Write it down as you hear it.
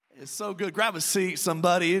It's so good. Grab a seat,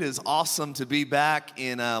 somebody. It is awesome to be back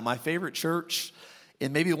in my favorite church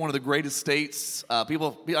in maybe one of the greatest states. I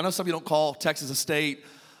know some of you don't call Texas a state.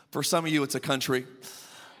 For some of you, it's a country.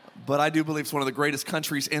 But I do believe it's one of the greatest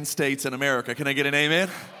countries and states in America. Can I get an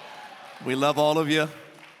amen? We love all of you.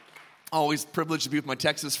 Always privileged to be with my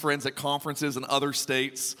Texas friends at conferences in other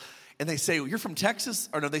states. And they say, well, you're from Texas?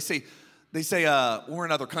 Or no, they say we're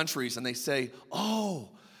in other countries. And they say, oh,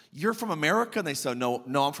 you're from America? And they say, no,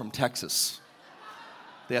 I'm from Texas.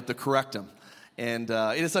 They have to correct them. And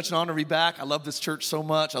it is such an honor to be back. I love this church so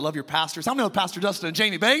much. I love your pastors. How many know Pastor Dustin and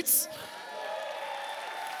Jamie Bates?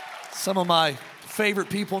 Some of my favorite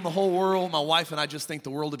people in the whole world. My wife and I just think the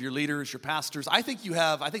world of your leaders, your pastors. I think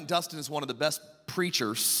Dustin is one of the best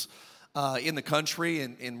preachers in the country.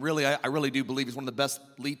 And really, I really do believe he's one of the best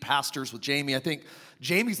lead pastors with Jamie. I think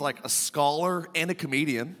Jamie's like a scholar and a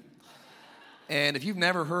comedian. And if you've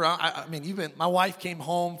never heard, my wife came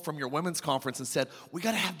home from your women's conference and said, we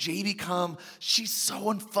got to have Jamie come. She's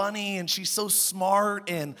so funny and she's so smart.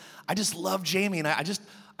 And I just love Jamie. And I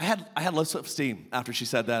had low self-esteem after she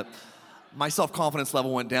said that. My self-confidence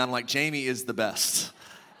level went down. Like, Jamie is the best.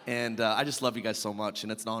 And I just love you guys so much.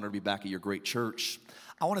 And it's an honor to be back at your great church.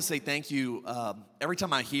 I want to say thank you. Every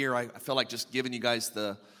time I hear, I feel like just giving you guys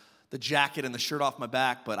the jacket and the shirt off my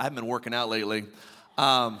back. But I haven't been working out lately.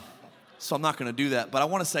 So I'm not going to do that. But I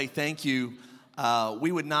want to say thank you.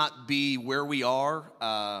 We would not be where we are.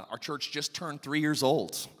 Our church just turned 3 years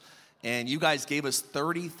old. And you guys gave us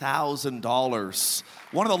 $30,000.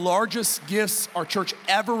 One of the largest gifts our church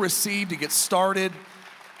ever received to get started.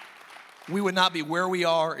 We would not be where we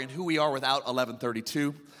are and who we are without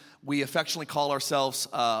 1132. We affectionately call ourselves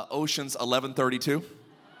Oceans 1132.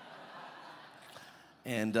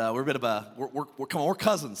 And we're a bit of we're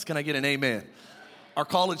cousins. Can I get an amen? Our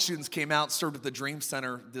college students came out, served at the Dream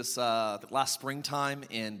Center this last springtime,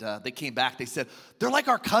 and they came back. They said, they're like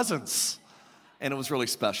our cousins. And it was really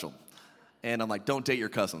special. And I'm like, don't date your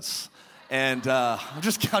cousins. And I'm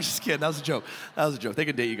just kidding. That was a joke. They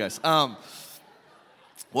can date you guys. Well,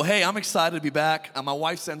 hey, I'm excited to be back. My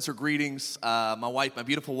wife sends her greetings. My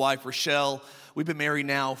beautiful wife, Rochelle. We've been married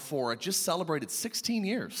now for just celebrated 16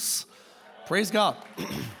 years. Praise God.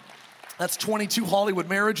 That's 22 Hollywood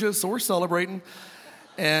marriages, so we're celebrating.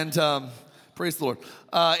 And praise the Lord.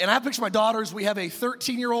 And I have a picture of my daughters. We have a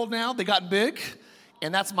 13-year-old now. They got big.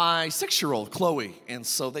 And that's my 6-year-old, Chloe. And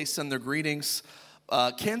so they send their greetings.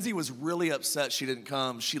 Kenzie was really upset she didn't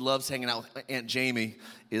come. She loves hanging out with Aunt Jamie,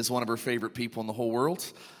 is one of her favorite people in the whole world.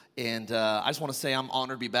 And I just want to say I'm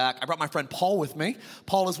honored to be back. I brought my friend Paul with me.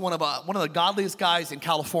 Paul is one of the godliest guys in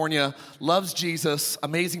California, loves Jesus,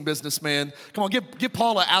 amazing businessman. Come on, give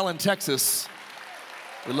Paul a Allen, Texas.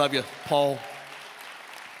 We love you, Paul.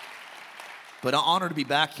 But I'm honored to be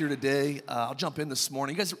back here today. I'll jump in this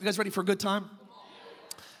morning. You guys ready for a good time?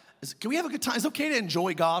 Can we have a good time? Is it okay to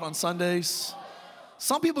enjoy God on Sundays?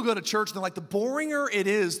 Some people go to church and they're like, the boringer it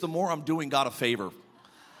is, the more I'm doing God a favor.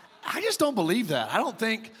 I just don't believe that. I don't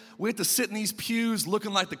think we have to sit in these pews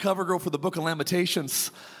looking like the cover girl for the Book of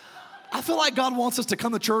Lamentations. I feel like God wants us to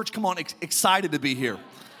come to church, come on, excited to be here.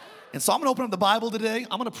 And so I'm going to open up the Bible today.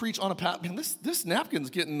 I'm going to preach on a path. Man, this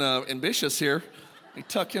napkin's getting ambitious here. Let me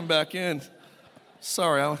tuck him back in.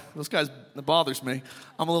 Sorry, those guys, that bothers me.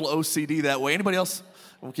 I'm a little OCD that way. Anybody else?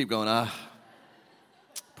 We'll keep going.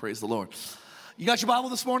 Praise the Lord. You got your Bible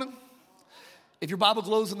this morning? If your Bible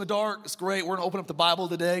glows in the dark, it's great. We're going to open up the Bible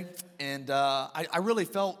today. And I really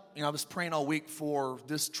felt, I was praying all week for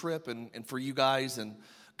this trip and for you guys. And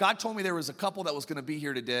God told me there was a couple that was going to be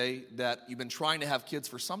here today that you've been trying to have kids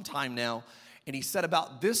for some time now. And he said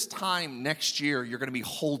about this time next year, you're going to be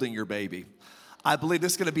holding your baby. I believe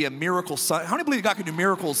this is going to be a miracle Sunday. How many believe God can do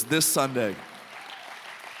miracles this Sunday? It's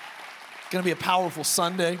going to be a powerful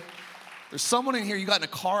Sunday. There's someone in here, you got in a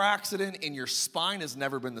car accident and your spine has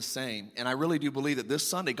never been the same. And I really do believe that this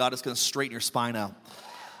Sunday, God is going to straighten your spine out.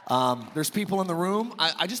 There's people in the room.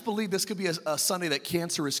 I just believe this could be a Sunday that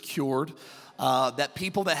cancer is cured, that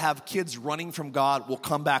people that have kids running from God will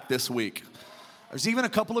come back this week. There's even a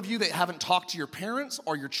couple of you that haven't talked to your parents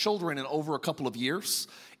or your children in over a couple of years.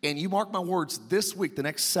 And you mark my words, this week, the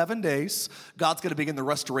next 7 days, God's going to begin the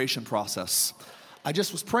restoration process. I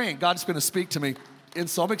just was praying. God's going to speak to me. And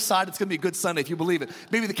so I'm excited. It's going to be a good Sunday if you believe it.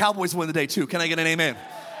 Maybe the Cowboys win the day too. Can I get an amen?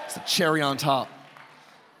 It's a cherry on top.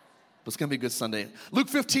 But it's going to be a good Sunday. Luke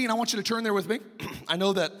 15, I want you to turn there with me. I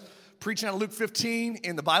know that preaching out of Luke 15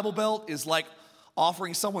 in the Bible Belt is like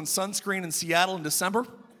offering someone sunscreen in Seattle in December.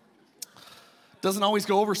 Doesn't always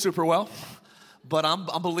go over super well. But I'm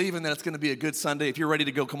believing that it's going to be a good Sunday. If you're ready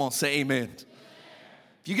to go, come on, say amen.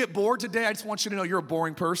 If you get bored today, I just want you to know you're a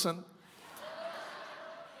boring person.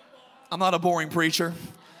 I'm not a boring preacher.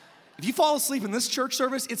 If you fall asleep in this church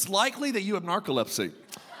service, it's likely that you have narcolepsy.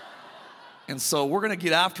 And so we're going to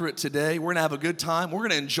get after it today. We're going to have a good time. We're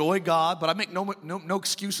going to enjoy God, but I make no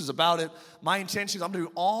excuses about it. My intention is I'm going to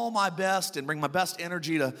do all my best and bring my best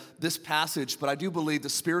energy to this passage, but I do believe the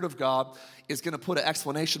Spirit of God is going to put an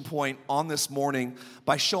exclamation point on this morning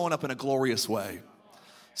by showing up in a glorious way.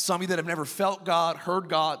 Some of you that have never felt God, heard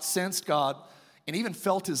God, sensed God, and even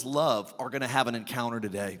felt His love are going to have an encounter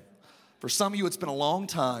today. For some of you, it's been a long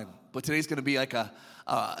time, but today's going to be like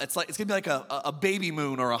it's going to be like a baby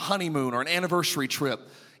moon or a honeymoon or an anniversary trip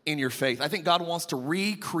in your faith. I think God wants to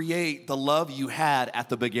recreate the love you had at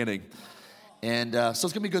the beginning. And so it's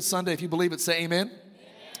going to be a good Sunday. If you believe it, say amen.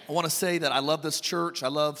 I want to say that I love this church. I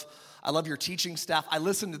love your teaching staff. I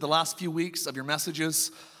listened to the last few weeks of your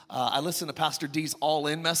messages. I listened to Pastor D's All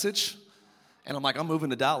In message, and I'm like, I'm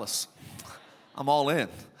moving to Dallas. I'm all in.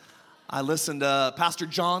 I listened to Pastor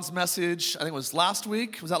John's message, I think it was last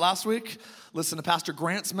week. Was that last week? Listened to Pastor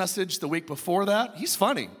Grant's message the week before that. He's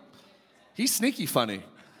funny. He's sneaky funny.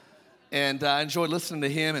 And I enjoyed listening to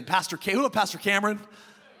him. And Pastor Cameron?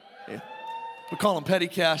 Yeah. We call him Petty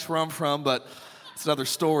Cash where I'm from, but it's another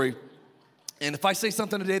story. And if I say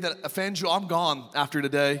something today that offends you, I'm gone after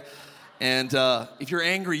today. And if you're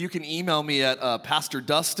angry, you can email me at Pastor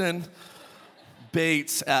Dustin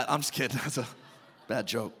Bates at, I'm just kidding, that's a bad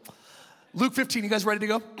joke. Luke 15, you guys ready to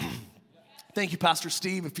go? Thank you, Pastor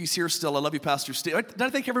Steve. If he's here still, I love you, Pastor Steve. Did I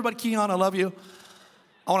thank everybody? Keon, I love you.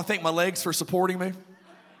 I want to thank my legs for supporting me,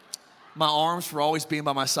 my arms for always being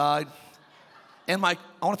by my side, and I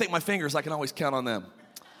want to thank my fingers. I can always count on them.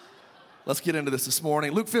 Let's get into this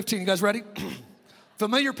morning. Luke 15, you guys ready?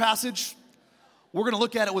 Familiar passage. We're going to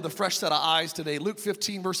look at it with a fresh set of eyes today. Luke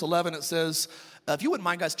 15, verse 11, it says, if you wouldn't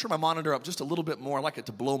mind, guys, turn my monitor up just a little bit more. I'd like it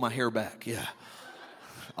to blow my hair back. Yeah.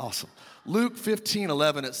 Awesome. Luke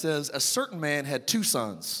 15:11, it says, a certain man had two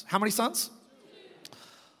sons. How many sons?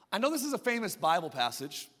 I know this is a famous Bible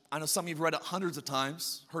passage. I know some of you have read it hundreds of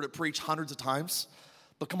times, heard it preached hundreds of times.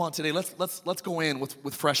 But come on, today, let's go in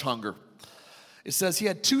with fresh hunger. It says he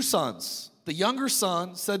had two sons. The younger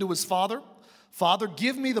son said to his father, Father,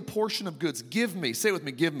 give me the portion of goods. Give me. Say it with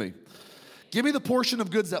me, give me. Give me the portion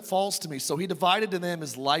of goods that falls to me. So he divided to them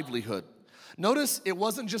his livelihood. Notice it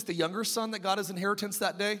wasn't just the younger son that got his inheritance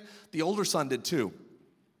that day. The older son did too.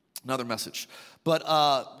 Another message.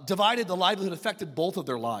 But divided the livelihood affected both of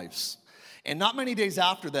their lives. And not many days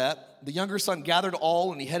after that, the younger son gathered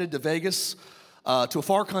all and he headed to Vegas, to a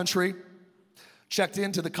far country, checked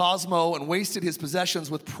into the Cosmo and wasted his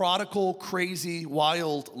possessions with prodigal, crazy,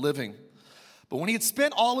 wild living. But when he had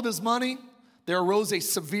spent all of his money, there arose a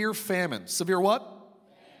severe famine. Severe what?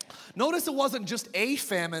 Notice it wasn't just a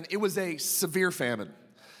famine, it was a severe famine.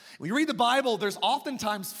 When you read the Bible, there's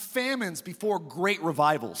oftentimes famines before great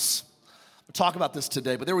revivals. We'll talk about this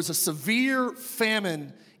today, but there was a severe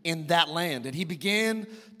famine in that land, and he began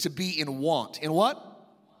to be in want. In what?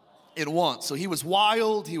 In want. So he was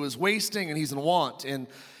wild, he was wasting, and he's in want. And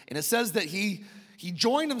it says that he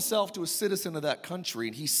joined himself to a citizen of that country,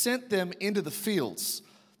 and he sent them into the fields.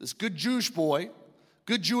 This good Jewish boy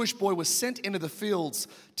was sent into the fields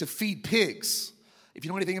to feed pigs. If you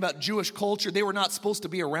know anything about Jewish culture, they were not supposed to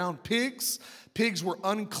be around pigs. Pigs were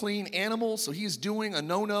unclean animals, so he's doing a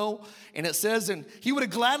no-no. And it says, and he would have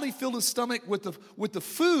gladly filled his stomach with the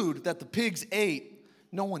food that the pigs ate.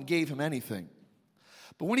 No one gave him anything.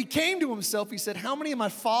 But when he came to himself, he said, how many of my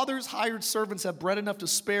father's hired servants have bread enough to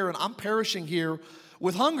spare, and I'm perishing here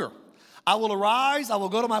with hunger? I will arise, I will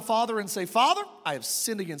go to my father and say, Father, I have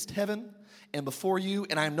sinned against heaven and before you,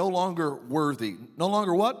 and I am no longer worthy. No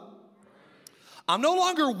longer what? I'm no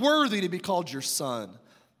longer worthy to be called your son.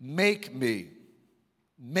 Make me,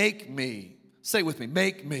 say with me,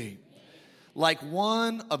 make me like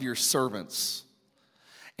one of your servants.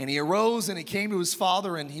 And he arose and he came to his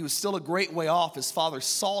father, and he was still a great way off. His father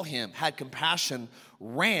saw him, had compassion,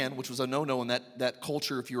 ran, which was a no-no in that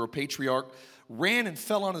culture if you were a patriarch, ran and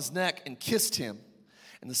fell on his neck and kissed him.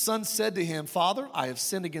 And the son said to him, Father, I have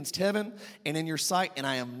sinned against heaven and in your sight, and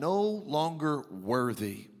I am no longer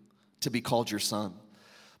worthy to be called your son.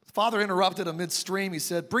 The father interrupted him midstream. He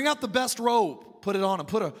said, bring out the best robe, put it on him,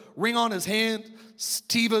 put a ring on his hand,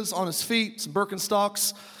 Tevas on his feet, some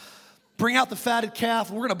Birkenstocks. Bring out the fatted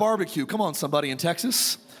calf. We're going to barbecue. Come on, somebody in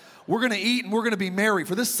Texas. We're going to eat and we're going to be merry.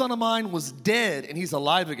 For this son of mine was dead and he's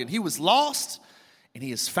alive again. He was lost and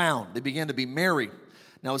he is found. They began to be merry.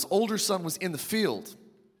 Now his older son was in the field.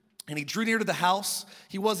 And he drew near to the house.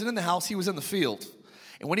 He wasn't in the house, he was in the field.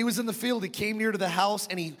 And when he was in the field, he came near to the house,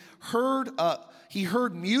 and he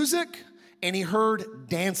heard music and he heard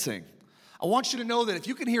dancing. I want you to know that if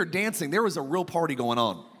you can hear dancing, there was a real party going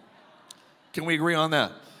on. Can we agree on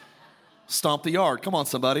that? Stomp the yard. Come on,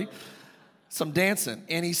 somebody. Some dancing.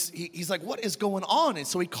 And he's like, what is going on? And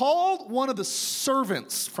so he called one of the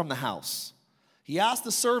servants from the house. He asked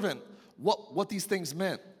the servant what these things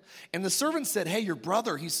meant. And the servant said, hey, your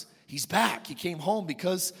brother, he's back. He came home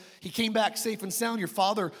because he came back safe and sound. Your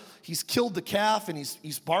father, he's killed the calf and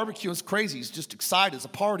he's barbecuing. It's crazy. He's just excited. It's a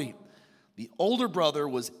party. The older brother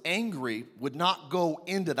was angry, would not go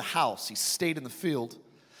into the house. He stayed in the field.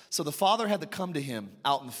 So the father had to come to him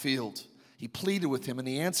out in the field. He pleaded with him and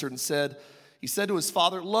he answered and said to his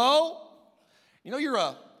father, lo, you know you're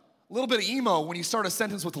a little bit of emo when you start a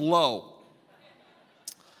sentence with lo.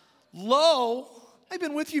 Lo, I've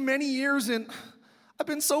been with you many years and I've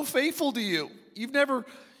been so faithful to you.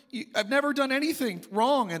 I've never done anything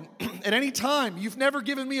wrong, and at any time, you've never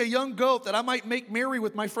given me a young goat that I might make merry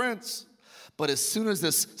with my friends. But as soon as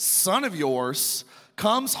this son of yours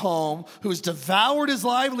comes home, who's devoured his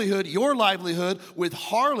livelihood, your livelihood, with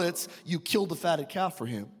harlots, you killed the fatted calf for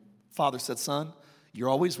him. Father said, son, you're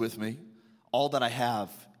always with me. All that I have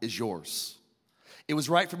is yours. It was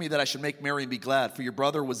right for me that I should make merry and be glad, for your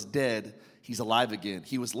brother was dead. He's alive again.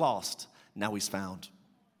 He was lost. Now he's found.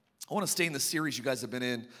 I want to stay in the series you guys have been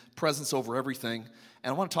in, Presence Over Everything,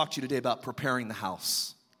 and I want to talk to you today about preparing the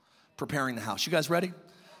house. Preparing the house. You guys ready?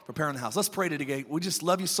 Preparing the house. Let's pray today. We just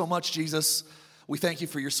love you so much, Jesus. We thank you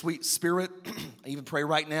for your sweet spirit. I even pray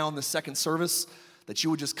right now in this second service that you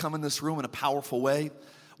would just come in this room in a powerful way.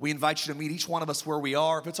 We invite you to meet each one of us where we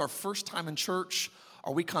are. If it's our first time in church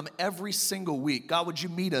or we come every single week, God, would you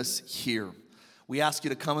meet us here? We ask you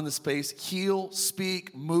to come in this space, heal,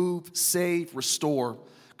 speak, move, save, restore.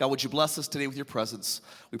 God, would you bless us today with your presence?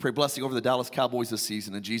 We pray blessing over the Dallas Cowboys this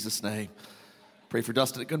season in Jesus' name. Pray for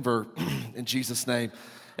Dustin to convert in Jesus' name.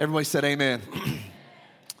 Everybody said amen.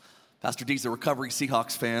 Pastor D's a recovering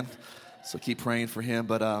Seahawks fan, so keep praying for him.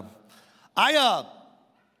 But I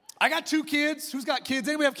got 2 kids. Who's got kids?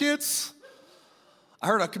 Anybody have kids? I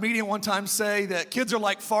heard a comedian one time say that kids are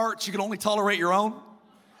like farts. You can only tolerate your own.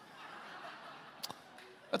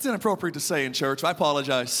 That's inappropriate to say in church. I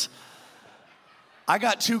apologize. I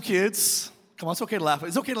got 2 kids. Come on, it's okay to laugh.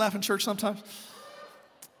 It's okay to laugh in church sometimes.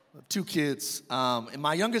 2 kids. And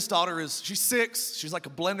my youngest daughter she's 6. She's like a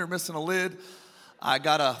blender missing a lid. I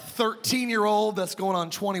got a 13-year-old that's going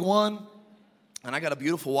on 21. And I got a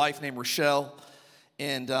beautiful wife named Rochelle.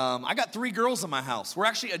 And I got 3 girls in my house. We're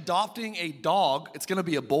actually adopting a dog. It's going to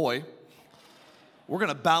be a boy. We're going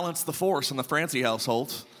to balance the force in the Francie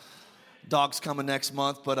household. Dog's coming next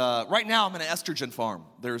month. But right now I'm in an estrogen farm.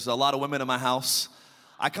 There's a lot of women in my house.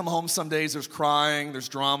 I come home some days, there's crying, there's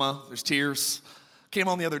drama, there's tears. Came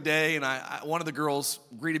home the other day, and one of the girls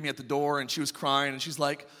greeted me at the door, and she was crying, and she's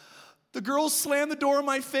like, the girls slammed the door in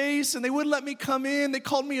my face, and they wouldn't let me come in. They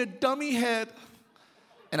called me a dummy head.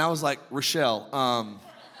 And I was like, Rochelle,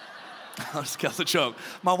 that's a joke.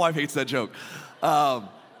 My wife hates that joke. I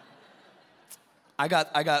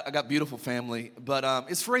got beautiful family, but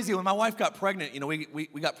it's crazy. When my wife got pregnant,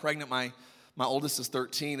 we got pregnant. My oldest is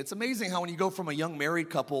 13. It's amazing how when you go from a young married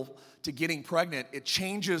couple to getting pregnant, it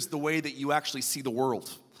changes the way that you actually see the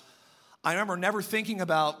world. I remember never thinking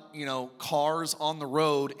about, cars on the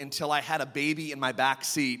road until I had a baby in my back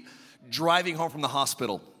seat driving home from the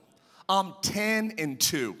hospital. I'm 10 and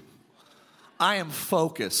 2. I am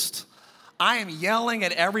focused. I am yelling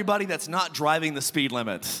at everybody that's not driving the speed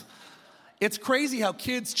limit. It's crazy how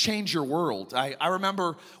kids change your world. I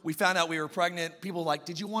remember we found out we were pregnant. People were like,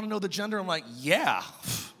 did you want to know the gender? I'm like, yeah.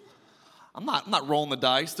 I'm not rolling the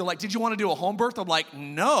dice. They're like, did you want to do a home birth? I'm like,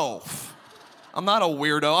 no. I'm not a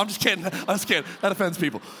weirdo. I'm just kidding. That offends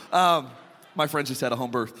people. My friend just had a home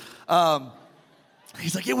birth.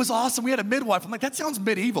 He's like, it was awesome. We had a midwife. I'm like, that sounds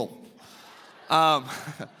medieval. A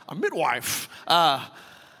midwife.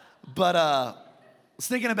 But I was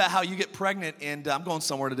thinking about how you get pregnant, and I'm going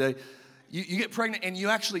somewhere today. You get pregnant, and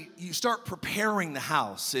you start preparing the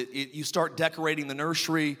house. You start decorating the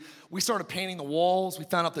nursery. We started painting the walls. We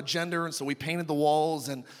found out the gender, and so we painted the walls,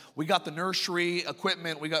 and we got the nursery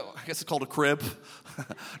equipment. We got, I guess it's called a crib.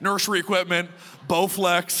 Nursery equipment,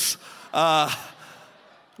 Bowflex.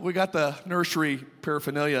 We got the nursery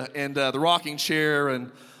paraphernalia, and the rocking chair, and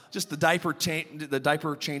just the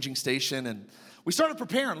diaper changing station, and we started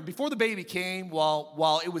preparing. Before the baby came,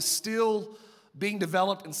 while it was still being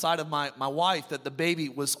developed inside of my wife, that the baby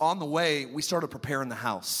was on the way, we started preparing the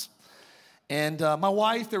house. And my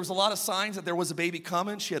wife, there was a lot of signs that there was a baby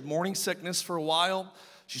coming. She had morning sickness for a while.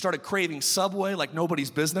 She started craving Subway like nobody's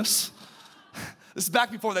business. This is back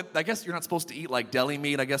before that. I guess you're not supposed to eat like deli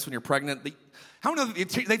meat, I guess, when you're pregnant. How many know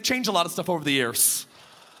that they've changed a lot of stuff over the years?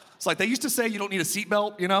 It's like they used to say you don't need a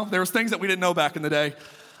seatbelt, There was things that we didn't know back in the day.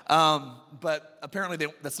 But apparently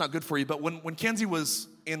that's not good for you. But when Kenzie was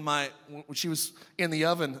when she was in the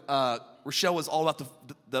oven, Rochelle was all about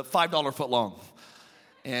the $5 foot long.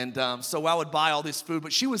 And so I would buy all this food.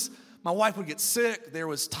 But my wife would get sick. There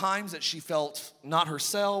was times that she felt not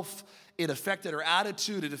herself. It affected her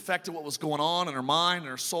attitude. It affected what was going on in her mind, in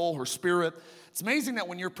her soul, her spirit. It's amazing that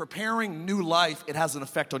when you're preparing new life, it has an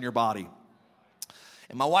effect on your body.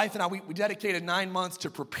 And my wife and I, we dedicated 9 months to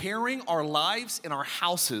preparing our lives in our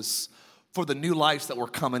houses for the new lives that were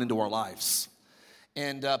coming into our lives.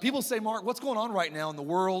 And people say, Mark, what's going on right now in the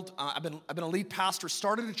world? I've been a lead pastor,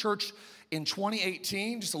 started a church in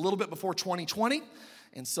 2018, just a little bit before 2020.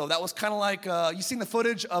 And so that was kind of like, you seen the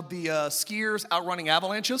footage of the skiers outrunning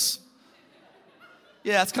avalanches?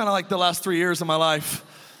 Yeah, it's kind of like the last 3 years of my life.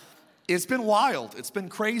 It's been wild. It's been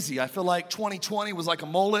crazy. I feel like 2020 was like a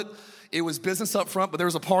mullet. It was business up front, but there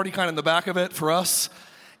was a party kind of in the back of it for us.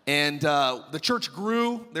 And the church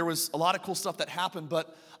grew. There was a lot of cool stuff that happened,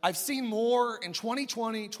 but I've seen more in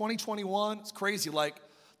 2020, 2021. It's crazy. Like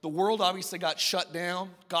the world obviously got shut down.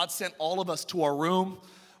 God sent all of us to our room.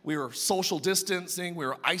 We were social distancing. We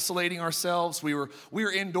were isolating ourselves. We were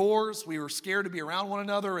indoors. We were scared to be around one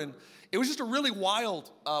another. And it was just a really wild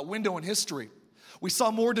window in history. We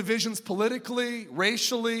saw more divisions politically,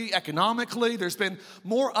 racially, economically. There's been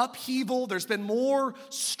more upheaval. There's been more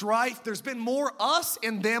strife. There's been more us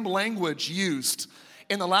and them language used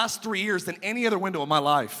in the last 3 years than any other window of my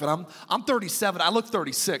life. And I'm 37. I look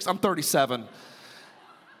 36. I'm 37.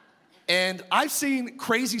 And I've seen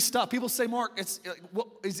crazy stuff. People say, Mark, is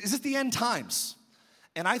this the end times?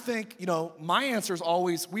 And I think, my answer is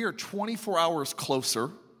always, we are 24 hours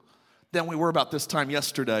closer than we were about this time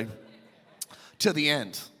yesterday to the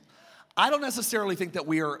end. I don't necessarily think that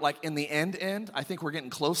we are like in the end. I think we're getting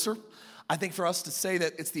closer. I think for us to say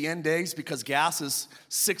that it's the end days because gas is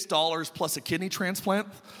 $6 plus a kidney transplant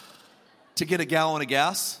to get a gallon of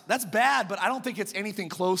gas, that's bad, but I don't think it's anything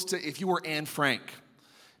close to if you were Anne Frank,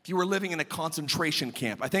 if you were living in a concentration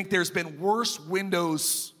camp. I think there's been worse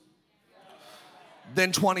windows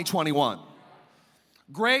than 2021.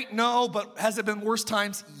 Great, no, but has it been worse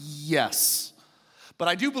times? Yes. But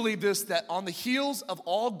I do believe this, that on the heels of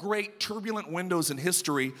all great turbulent windows in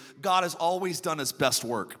history, God has always done his best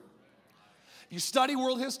work. If you study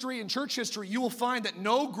world history and church history, you will find that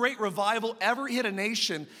no great revival ever hit a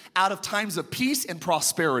nation out of times of peace and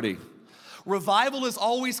prosperity. Revival has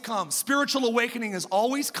always come. Spiritual awakening has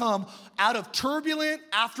always come out of turbulent,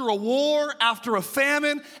 after a war, after a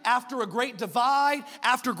famine, after a great divide,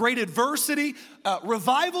 after great adversity.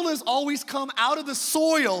 Revival has always come out of the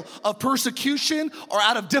soil of persecution or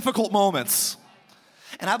out of difficult moments.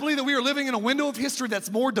 And I believe that we are living in a window of history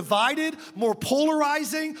that's more divided, more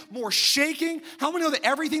polarizing, more shaking. How many know that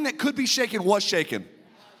everything that could be shaken was shaken?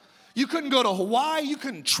 You couldn't go to Hawaii, you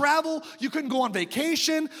couldn't travel, you couldn't go on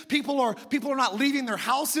vacation. People are not leaving their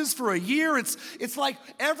houses for a year. It's like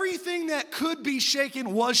everything that could be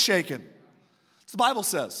shaken was shaken. That's what the Bible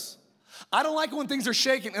says. I don't like it when things are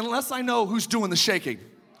shaken unless I know who's doing the shaking.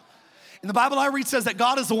 And the Bible I read says that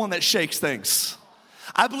God is the one that shakes things.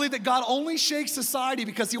 I believe that God only shakes society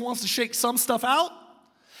because he wants to shake some stuff out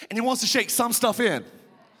and he wants to shake some stuff in.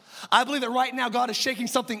 I believe that right now God is shaking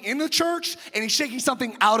something in the church and he's shaking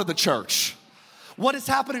something out of the church. What is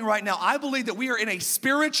happening right now? I believe that we are in a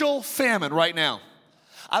spiritual famine right now.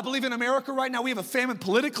 I believe in America right now we have a famine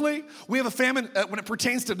politically. We have a famine when it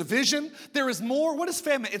pertains to division. There is more. What is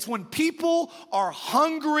famine? It's when people are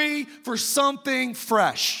hungry for something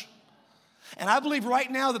fresh. And I believe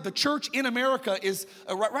right now that the church in America is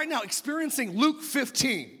right now experiencing Luke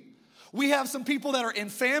 15. We have some people that are in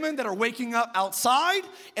famine that are waking up outside,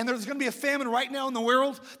 and there's going to be a famine right now in the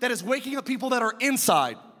world that is waking up people that are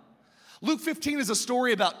inside. Luke 15 is a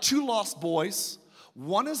story about two lost boys.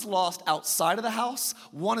 One is lost outside of the house,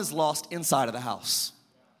 one is lost inside of the house.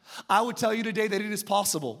 I would tell you today that it is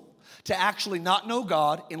possible to actually not know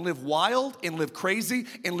God and live wild and live crazy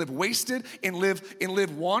and live wasted and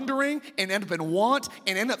live wandering and end up in want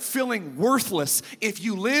and end up feeling worthless if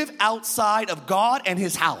you live outside of God and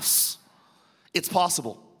his house. It's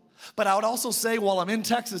possible. But I would also say while I'm in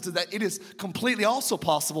Texas that it is completely also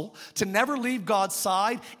possible to never leave God's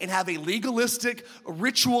side and have a legalistic,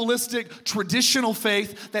 ritualistic, traditional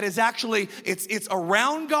faith that is actually, it's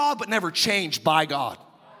around God but never changed by God.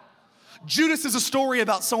 Judas is a story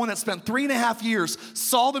about someone that spent 3.5 years,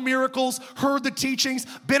 saw the miracles, heard the teachings,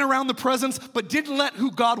 been around the presence, but didn't let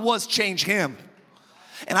who God was change him.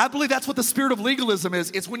 And I believe that's what the spirit of legalism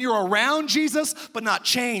is. It's when you're around Jesus, but not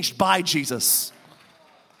changed by Jesus.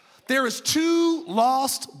 There is two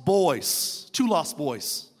lost boys.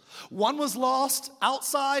 One was lost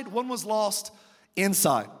outside, one was lost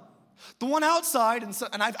inside. The one outside,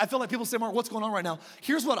 and I feel like people say, Mark, what's going on right now?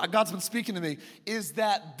 Here's what God's been speaking to me, is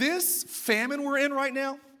that this famine we're in right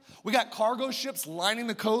now, we got cargo ships lining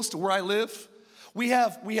the coast where I live. We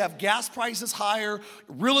have gas prices higher,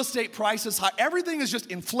 real estate prices high. Everything is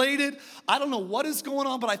just inflated. I don't know what is going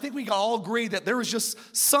on, but I think we can all agree that there is just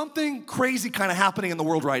something crazy kind of happening in the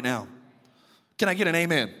world right now. Can I get an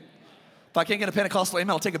amen? If I can't get a Pentecostal amen,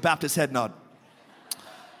 I'll take a Baptist head nod. You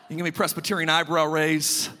can give me Presbyterian eyebrow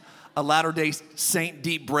raise, a Latter-day Saint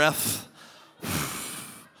deep breath.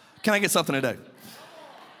 Can I get something today?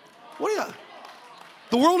 What do you?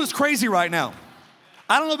 The world is crazy right now.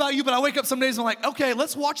 I don't know about you, but I wake up some days and I'm like, okay,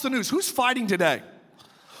 let's watch the news. Who's fighting today?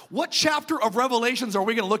 What chapter of Revelations are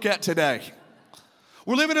we going to look at today?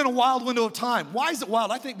 We're living in a wild window of time. Why is it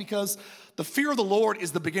wild? I think because the fear of the Lord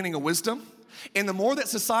is the beginning of wisdom. And the more that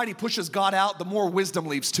society pushes God out, the more wisdom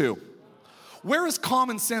leaves too. Where is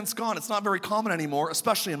common sense gone? It's not very common anymore,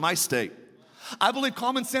 especially in my state. I believe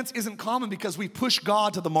common sense isn't common because we push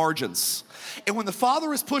God to the margins. And when the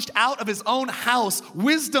Father is pushed out of his own house,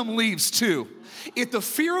 wisdom leaves too. If the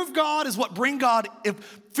fear of God is what brings God,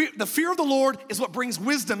 the fear of the Lord is what brings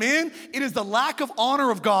wisdom in, it is the lack of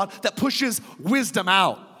honor of God that pushes wisdom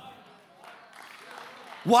out.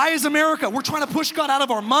 Why is America? We're trying to push God out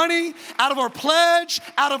of our money, out of our pledge,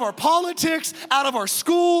 out of our politics, out of our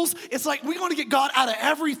schools. It's like we want to get God out of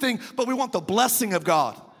everything, but we want the blessing of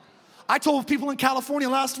God. I told people in California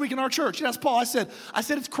last week in our church, yes, Paul, I said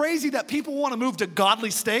it's crazy that people want to move to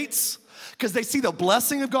godly states because they see the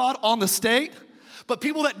blessing of God on the state. But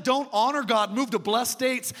people that don't honor God move to blessed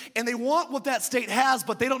states and they want what that state has,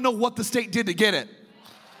 but they don't know what the state did to get it.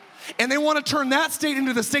 And they want to turn that state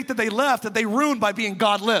into the state that they left, that they ruined by being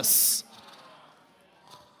godless.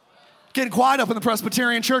 Getting quiet up in the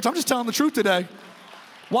Presbyterian church. I'm just telling the truth today.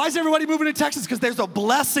 Why is everybody moving to Texas? Because there's a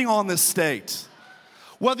blessing on this state.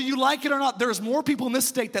 Whether you like it or not, there's more people in this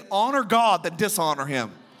state that honor God than dishonor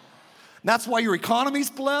him. And that's why your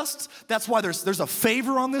economy's blessed. That's why there's a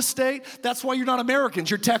favor on this state. That's why you're not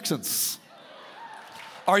Americans, you're Texans.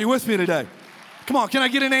 Are you with me today? Come on, can I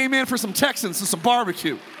get an amen for some Texans and some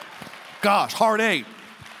barbecue? Gosh, heart ate.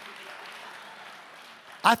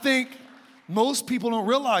 I think most people don't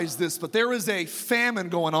realize this, but there is a famine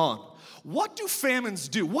going on. What do famines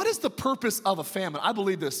do? What is the purpose of a famine? I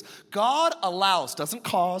believe this. God allows, doesn't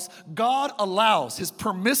cause, God allows, his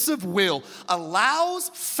permissive will allows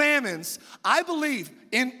famines. I believe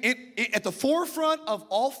at the forefront of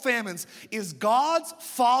all famines is God's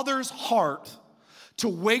Father's heart to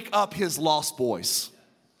wake up his lost boys.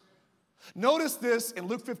 Notice this in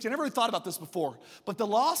Luke 15. I never really thought about this before, but the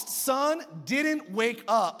lost son didn't wake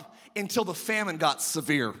up until the famine got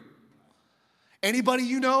severe. Anybody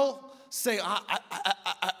you know say,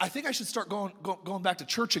 I think I should start going back to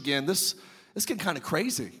church again. This getting kind of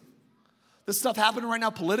crazy. This stuff happening right now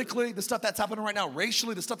politically, the stuff that's happening right now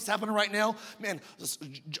racially, the stuff that's happening right now, man,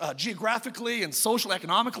 geographically and social,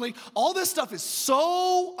 economically, all this stuff is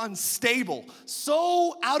so unstable,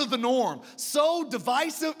 so out of the norm, so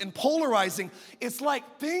divisive and polarizing. It's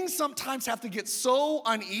like things sometimes have to get so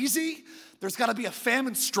uneasy, there's got to be a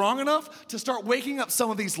famine strong enough to start waking up some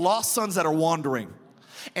of these lost sons that are wandering.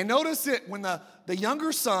 And notice it when the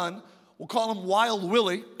younger son, we'll call him Wild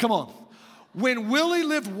Willie, come on. When Willie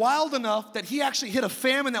lived wild enough that he actually hit a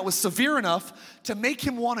famine that was severe enough to make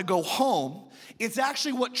him want to go home, it's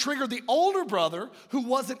actually what triggered the older brother who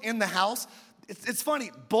wasn't in the house. It's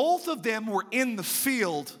funny, both of them were in the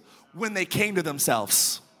field when they came to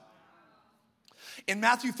themselves. In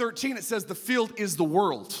Matthew 13, it says the field is the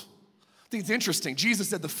world. I think it's interesting. Jesus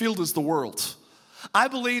said the field is the world. I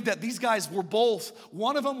believe that these guys were both,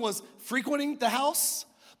 one of them was frequenting the house,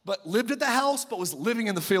 but lived at the house, but was living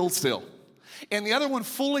in the field still. And the other one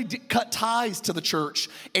fully cut ties to the church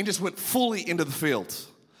and just went fully into the field.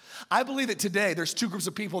 I believe that today there's two groups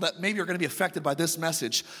of people that maybe are going to be affected by this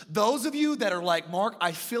message. Those of you that are like, Mark,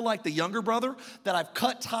 I feel like the younger brother, that I've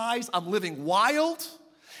cut ties, I'm living wild.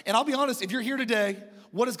 And I'll be honest, if you're here today,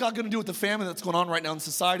 what is God going to do with the famine that's going on right now in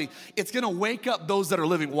society? It's going to wake up those that are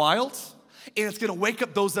living wild, and it's going to wake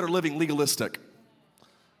up those that are living legalistic.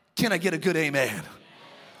 Can I get a good amen?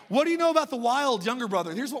 What do you know about the wild younger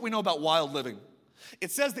brother? Here's what we know about wild living.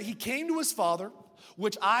 It says that he came to his father,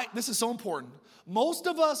 this is so important. Most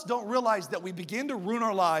of us don't realize that we begin to ruin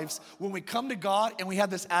our lives when we come to God and we have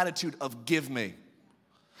this attitude of give me.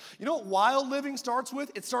 You know what wild living starts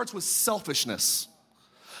with? It starts with selfishness.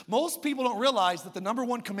 Most people don't realize that the number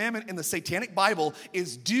one commandment in the Satanic Bible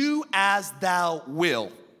is do as thou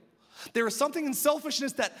will. There is something in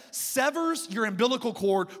selfishness that severs your umbilical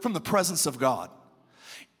cord from the presence of God.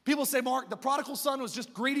 People say, Mark, the prodigal son was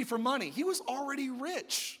just greedy for money. He was already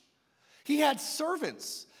rich. He had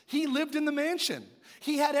servants. He lived in the mansion.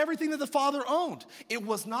 He had everything that the Father owned. It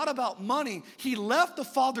was not about money. He left the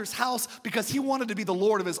Father's house because he wanted to be the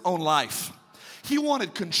Lord of his own life. He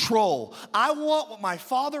wanted control. I want what my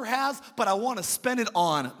Father has, but I want to spend it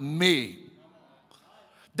on me.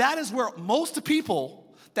 That is where most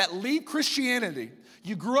people that leave Christianity,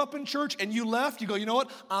 you grew up in church and you left, you go, you know what?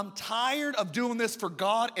 I'm tired of doing this for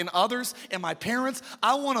God and others and my parents.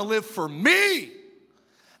 I want to live for me.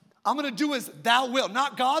 I'm going to do as thou will.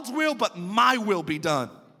 Not God's will, but my will be done.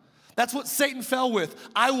 That's what Satan fell with.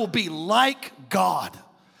 I will be like God.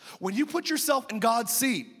 When you put yourself in God's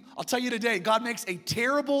seat, I'll tell you today, God makes a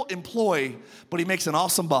terrible employee, but he makes an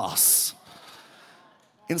awesome boss.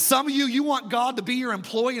 And some of you, you want God to be your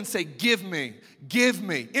employee and say, give me, give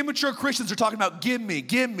me. Immature Christians are talking about give me,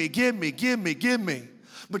 give me, give me, give me, give me.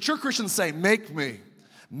 Mature Christians say, make me,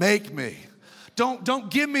 make me. Don't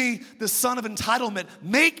give me the son of entitlement.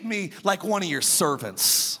 Make me like one of your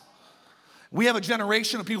servants. We have a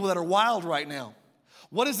generation of people that are wild right now.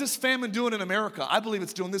 What is this famine doing in America? I believe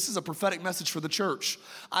it's doing, this is a prophetic message for the church.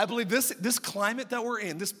 I believe this climate that we're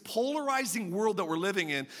in, this polarizing world that we're living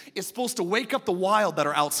in, is supposed to wake up the wild that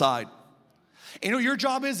are outside. And you know what your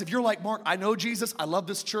job is? If you're like, Mark, I know Jesus, I love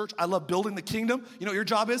this church, I love building the kingdom. You know what your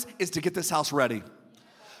job is to get this house ready.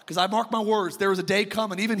 Because I mark my words, there is a day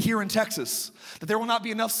coming, even here in Texas, that there will not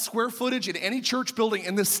be enough square footage in any church building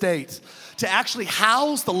in this state to actually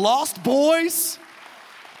house the lost boys,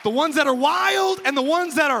 the ones that are wild and the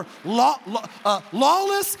ones that are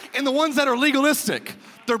lawless and the ones that are legalistic.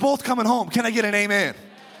 They're both coming home. Can I get an amen?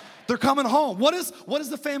 They're coming home. What does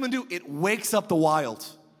the famine do? It wakes up the wild.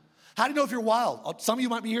 How do you know if you're wild? Some of you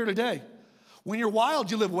might be here today. When you're wild,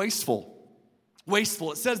 you live wasteful.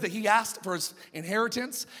 Wasteful. It says that he asked for his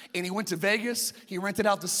inheritance and he went to Vegas. He rented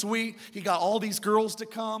out the suite. He got all these girls to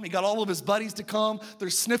come. He got all of his buddies to come. They're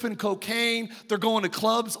sniffing cocaine. They're going to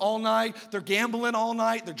clubs all night. They're gambling all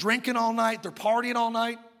night. They're drinking all night. They're partying all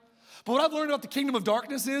night. But what I've learned about the kingdom of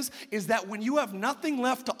darkness is that when you have nothing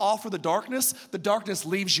left to offer the darkness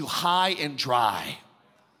leaves you high and dry.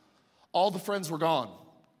 All the friends were gone.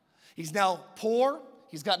 He's now poor.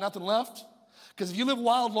 He's got nothing left. Because if you live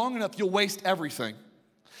wild long enough, you'll waste everything.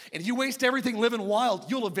 And if you waste everything living wild,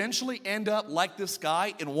 you'll eventually end up like this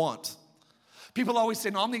guy in want. People always say,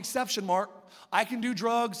 no, I'm the exception, Mark. I can do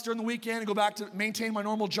drugs during the weekend and go back to maintain my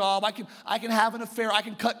normal job. I can have an affair. I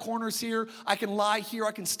can cut corners here. I can lie here.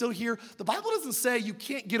 I can steal here. The Bible doesn't say you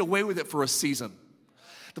can't get away with it for a season.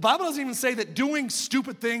 The Bible doesn't even say that doing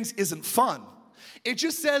stupid things isn't fun. It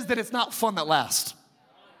just says that it's not fun that lasts.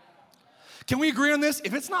 Can we agree on this?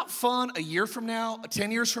 If it's not fun a year from now,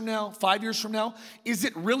 10 years from now, 5 years from now, is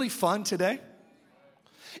it really fun today?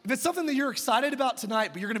 If it's something that you're excited about tonight,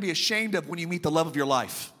 but you're going to be ashamed of when you meet the love of your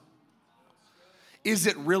life, is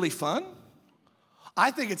it really fun?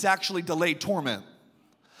 I think it's actually delayed torment.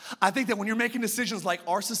 I think that when you're making decisions like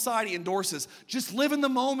our society endorses, just live in the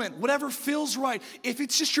moment, whatever feels right. If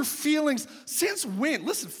it's just your feelings, since when?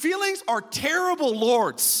 Listen, feelings are terrible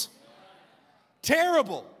lords.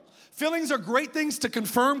 Terrible. Feelings are great things to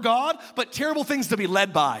confirm God, but terrible things to be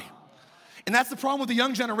led by. And that's the problem with the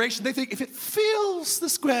young generation. They think, if it feels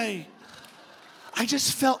this way, I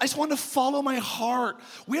just want to follow my heart.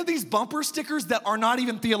 We have these bumper stickers that are not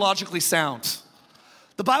even theologically sound.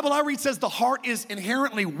 The Bible I read says the heart is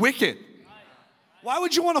inherently wicked. Why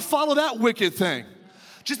would you want to follow that wicked thing?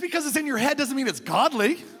 Just because it's in your head doesn't mean it's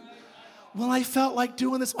godly. Well, I felt like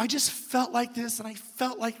doing this. I just felt like this and I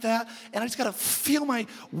felt like that. And I just got to feel my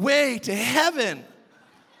way to heaven.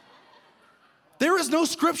 There is no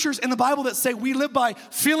scriptures in the Bible that say we live by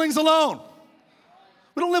feelings alone.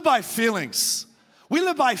 We don't live by feelings. We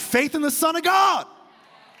live by faith in the Son of God.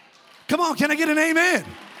 Come on, can I get an amen?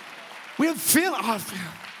 We have feelings. Well,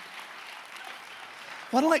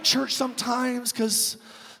 I don't like church sometimes because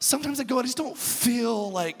sometimes I go, I just don't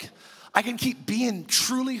feel like I can keep being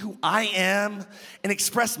truly who I am and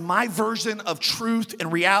express my version of truth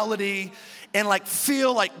and reality and like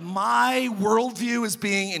feel like my worldview is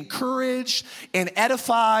being encouraged and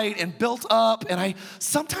edified and built up. And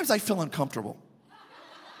sometimes I feel uncomfortable,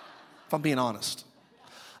 if I'm being honest.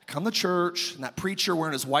 I come to church and that preacher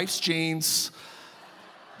wearing his wife's jeans,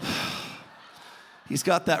 he's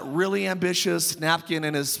got that really ambitious napkin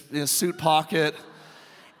in his suit pocket.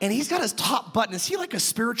 And he's got his top button. Is he like a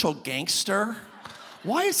spiritual gangster?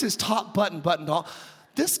 Why is his top button buttoned off?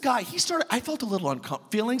 This guy, I felt a little uncomfortable.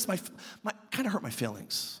 Feelings, my kind of hurt my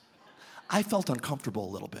feelings. I felt uncomfortable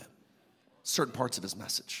a little bit. Certain parts of his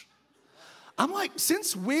message. I'm like,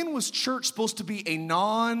 since when was church supposed to be a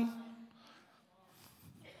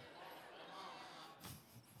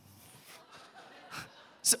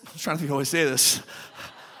So, I'm trying to think how I say this.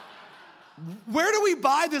 Where do we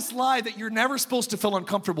buy this lie that you're never supposed to feel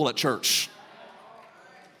uncomfortable at church?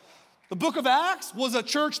 The book of Acts was a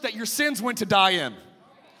church that your sins went to die in.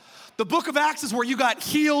 The book of Acts is where you got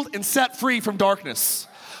healed and set free from darkness.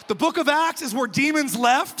 The book of Acts is where demons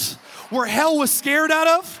left, where hell was scared out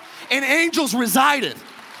of, and angels resided.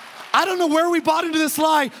 I don't know where we bought into this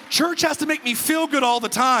lie. Church has to make me feel good all the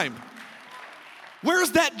time.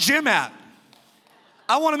 Where's that gym at?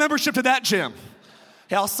 I want a membership to that gym.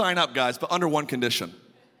 Hey, I'll sign up, guys, but under one condition.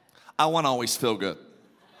 I want to always feel good.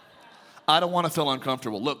 I don't want to feel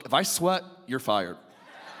uncomfortable. Look, if I sweat, you're fired.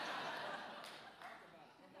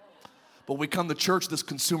 But we come to church this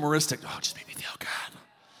consumeristic, oh, just make me feel good.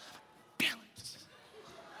 Feelings.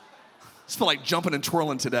 I just feel like jumping and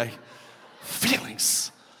twirling today.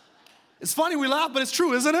 Feelings. It's funny, we laugh, but it's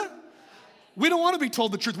true, isn't it? We don't want to be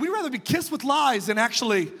told the truth. We'd rather be kissed with lies than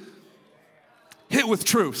actually hit with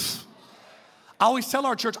truth. I always tell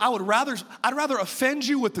our church, I'd rather offend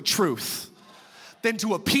you with the truth than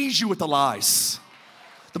to appease you with the lies.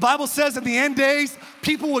 The Bible says in the end days,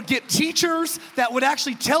 people would get teachers that would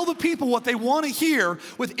actually tell the people what they want to hear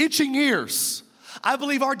with itching ears. I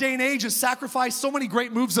believe our day and age has sacrificed so many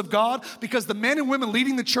great moves of God because the men and women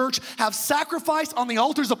leading the church have sacrificed on the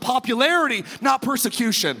altars of popularity, not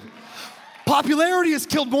persecution. Popularity has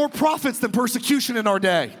killed more prophets than persecution in our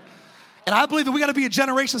day. And I believe that we got to be a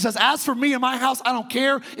generation that says, as for me and my house, I don't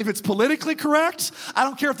care if it's politically correct. I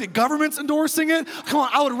don't care if the government's endorsing it. Come on,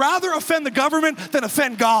 I would rather offend the government than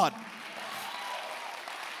offend God.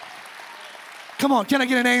 Come on, can I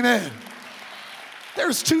get an amen?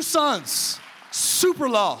 There's two sons, super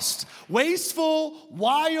lost, wasteful,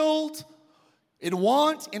 wild, in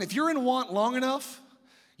want. And if you're in want long enough,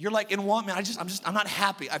 you're like in want, man, I'm not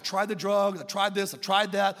happy. I've tried the drugs, I've tried this, I've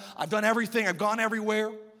tried that. I've done everything, I've gone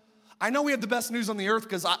everywhere. I know we have the best news on the earth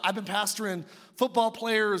because I've been pastoring football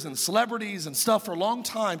players and celebrities and stuff for a long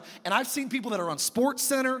time. And I've seen people that are on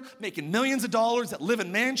SportsCenter making millions of dollars, that live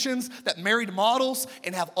in mansions, that married models,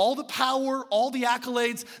 and have all the power, all the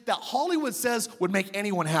accolades that Hollywood says would make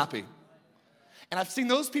anyone happy. And I've seen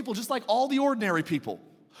those people, just like all the ordinary people,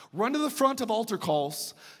 run to the front of altar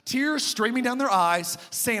calls, tears streaming down their eyes,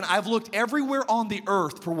 saying, I've looked everywhere on the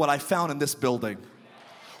earth for what I found in this building.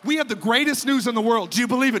 We have the greatest news in the world. Do you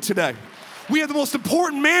believe it today? We have the most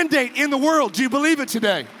important mandate in the world. Do you believe it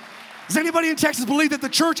today? Does anybody in Texas believe that the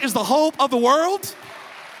church is the hope of the world?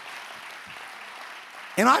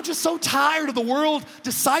 And I'm just so tired of the world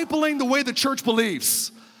discipling the way the church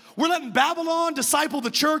believes. We're letting Babylon disciple the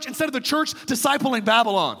church instead of the church discipling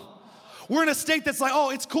Babylon. We're in a state that's like, oh,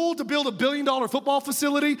 it's cool to build $1 billion football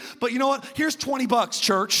facility, but you know what? Here's $20,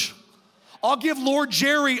 church. I'll give Lord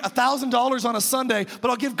Jerry $1,000 on a Sunday, but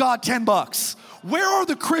I'll give God $10. Where are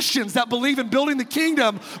the Christians that believe in building the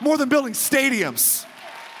kingdom more than building stadiums?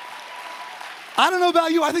 I don't know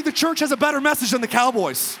about you. I think the church has a better message than the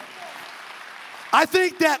Cowboys. I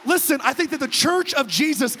think that the church of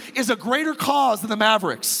Jesus is a greater cause than the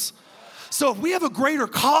Mavericks. So if we have a greater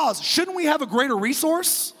cause, shouldn't we have a greater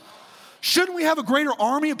resource? Shouldn't we have a greater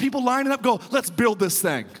army of people lining up, go, let's build this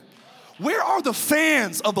thing? Where are the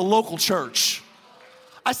fans of the local church?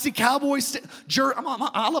 I see Cowboys.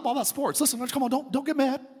 I love all about sports. Listen, come on, don't get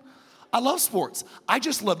mad. I love sports. I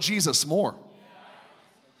just love Jesus more.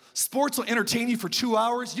 Sports will entertain you for 2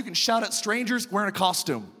 hours. You can shout at strangers wearing a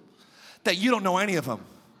costume that you don't know any of them.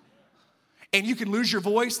 And you can lose your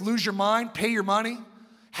voice, lose your mind, pay your money,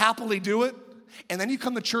 happily do it. And then you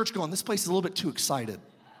come to church going, this place is a little bit too excited.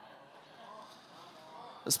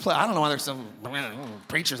 I don't know why there's some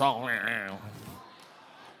preachers all.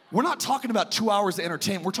 We're not talking about 2 hours of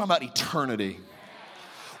entertainment. We're talking about eternity.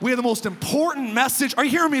 We have the most important message. Are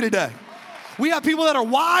you hearing me today? We have people that are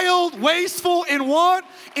wild, wasteful, in want.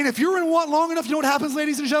 And if you're in want long enough, you know what happens,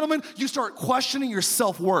 ladies and gentlemen? You start questioning your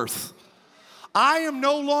self-worth. I am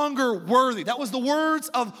no longer worthy. That was the words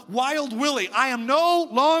of Wild Willie. I am no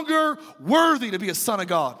longer worthy to be a son of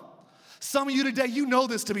God. Some of you today, you know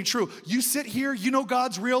this to be true. You sit here, you know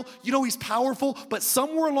God's real, you know He's powerful, but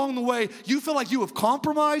somewhere along the way, you feel like you have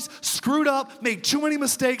compromised, screwed up, made too many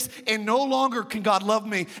mistakes, and no longer can God love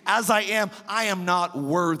me as I am. I am not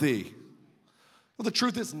worthy. Well, the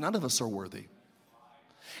truth is, none of us are worthy.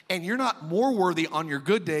 And you're not more worthy on your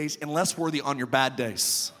good days and less worthy on your bad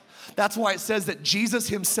days. That's why it says that Jesus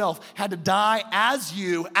Himself had to die as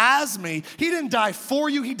you, as me. He didn't die for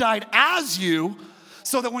you, He died as you.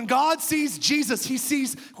 So that when God sees Jesus,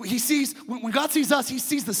 when God sees us, He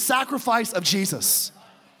sees the sacrifice of Jesus.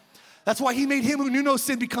 That's why He made Him who knew no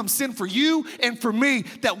sin become sin for you and for me,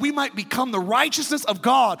 that we might become the righteousness of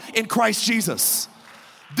God in Christ Jesus.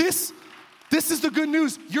 This This is the good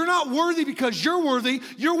news. You're not worthy because you're worthy.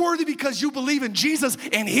 You're worthy because you believe in Jesus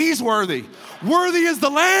and he's worthy. Worthy is the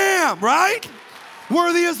Lamb, right?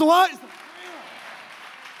 Worthy is the what?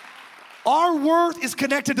 Our worth is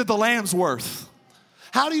connected to the Lamb's worth.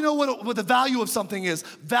 How do you know what the value of something is?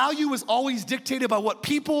 Value is always dictated by what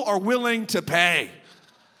people are willing to pay.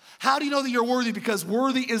 How do you know that you're worthy? Because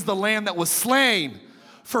worthy is the Lamb that was slain.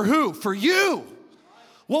 For who? For you.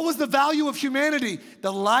 What was the value of humanity?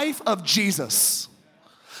 The life of Jesus.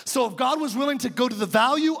 So if God was willing to go to the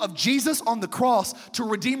value of Jesus on the cross to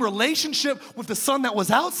redeem relationship with the son that was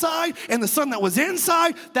outside and the son that was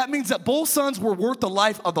inside, that means that both sons were worth the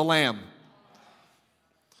life of the Lamb.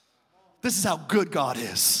 This is how good God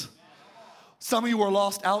is. Some of you are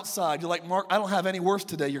lost outside. You're like, Mark, I don't have any worse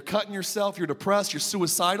today. You're cutting yourself, you're depressed, you're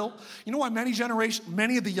suicidal. You know why many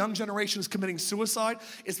of the young generation is committing suicide?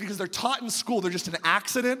 It's because they're taught in school they're just an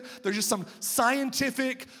accident. They're just some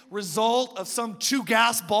scientific result of some two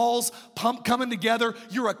gas balls coming together.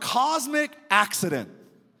 You're a cosmic accident.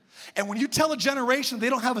 And when you tell a generation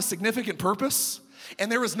they don't have a significant purpose, and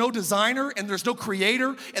there is no designer, and there's no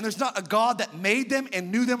creator, and there's not a God that made them and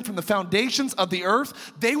knew them from the foundations of the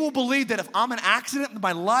earth, they will believe that if I'm an accident,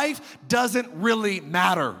 my life doesn't really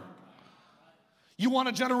matter. You want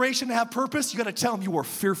a generation to have purpose? You gotta tell them you were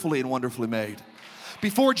fearfully and wonderfully made.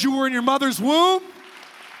 Before you were in your mother's womb,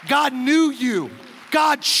 God knew you.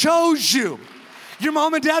 God chose you. Your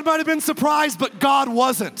mom and dad might have been surprised, but God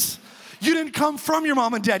wasn't. You didn't come from your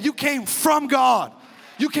mom and dad. You came from God.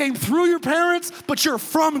 You came through your parents, but you're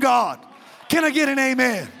from God. Can I get an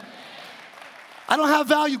amen? I don't have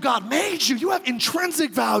value. God made you. You have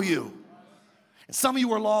intrinsic value. And some of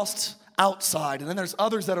you are lost outside, and then there's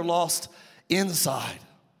others that are lost inside.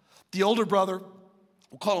 The older brother,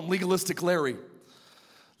 we'll call him legalistic Larry.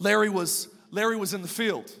 Larry was in the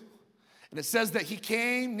field. And it says that he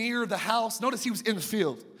came near the house. Notice he was in the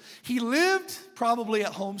field. He lived probably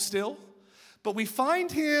at home still. But we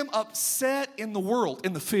find him upset in the world,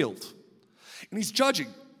 in the field. And he's judging.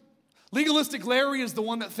 Legalistic Larry is the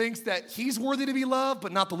one that thinks that he's worthy to be loved,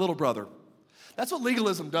 but not the little brother. That's what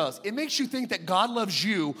legalism does. It makes you think that God loves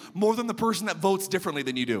you more than the person that votes differently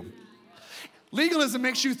than you do. Legalism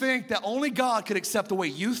makes you think that only God could accept the way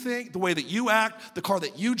you think, the way that you act, the car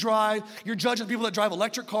that you drive. You're judging people that drive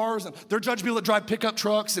electric cars, and they're judging people that drive pickup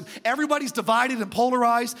trucks, and everybody's divided and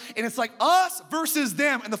polarized, and it's like us versus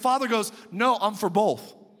them, and the Father goes, no, I'm for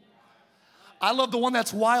both. I love the one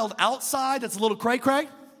that's wild outside, that's a little cray-cray,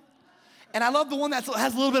 and I love the one that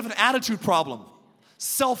has a little bit of an attitude problem,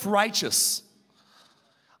 self-righteous.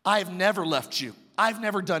 I've never left you. I've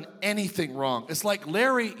never done anything wrong. It's like,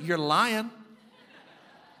 Larry, you're lying.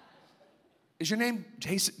 Is your name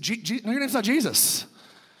Jesus? No, your name's not Jesus.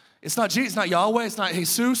 It's not Jesus, it's not Yahweh, it's not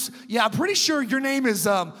Jesus. Yeah, I'm pretty sure your name is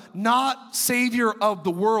not Savior of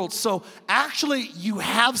the world. So actually, you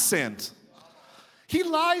have sinned. He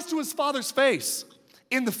lies to his father's face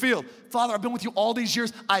in the field. Father, I've been with you all these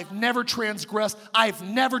years. I've never transgressed. I've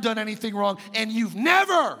never done anything wrong. And you've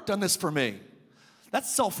never done this for me.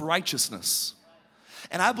 That's self-righteousness.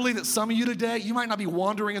 And I believe that some of you today, you might not be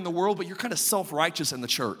wandering in the world, but you're kind of self-righteous in the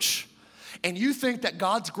church. And you think that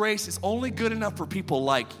God's grace is only good enough for people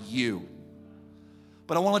like you.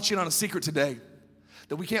 But I want to let you in on a secret today,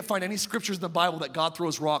 that we can't find any scriptures in the Bible that God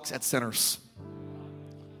throws rocks at sinners.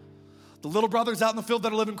 The little brothers out in the field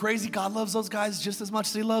that are living crazy, God loves those guys just as much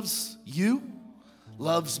as he loves you,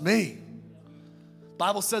 loves me. The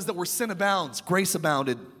Bible says that where sin abounds, grace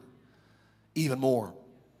abounded even more.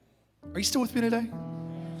 Are you still with me today?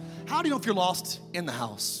 How do you know if you're lost in the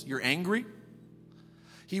house? You're angry.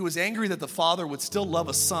 He was angry that the father would still love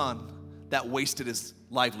a son that wasted his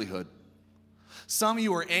livelihood. Some of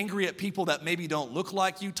you are angry at people that maybe don't look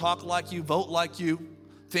like you, talk like you, vote like you,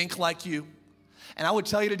 think like you. And I would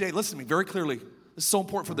tell you today, listen to me very clearly. This is so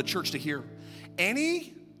important for the church to hear.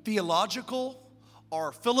 Any theological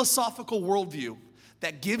or philosophical worldview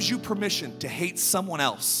that gives you permission to hate someone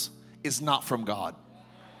else is not from God.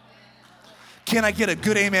 Can I get a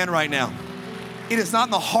good amen right now? It is not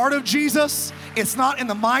in the heart of Jesus. It's not in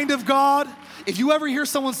the mind of God. If you ever hear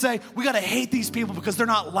someone say, we got to hate these people because they're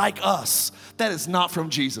not like us, that is not from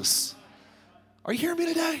Jesus. Are you hearing me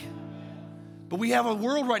today? But we have a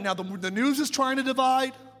world right now, the news is trying to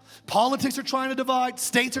divide. Politics are trying to divide.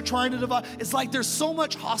 States are trying to divide. It's like there's so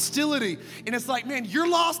much hostility. And it's like, man, you're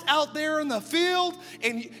lost out there in the field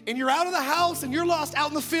and you're out of the house and you're lost out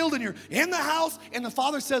in the field and you're in the house. And the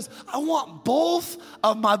father says, I want both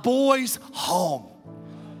of my boys home.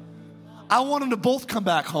 I want them to both come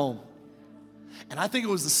back home. And I think it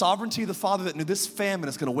was the sovereignty of the father that knew this famine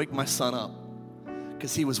is going to wake my son up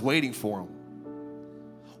because he was waiting for him.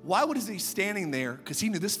 Why was he standing there? Because he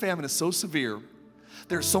knew this famine is so severe.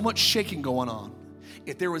 There's so much shaking going on.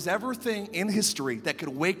 If there was ever a thing in history that could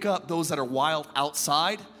wake up those that are wild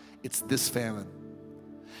outside, it's this famine.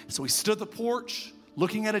 So he stood at the porch,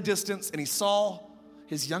 looking at a distance, and he saw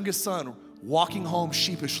his youngest son walking home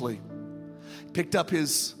sheepishly. Picked up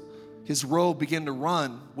his robe, began to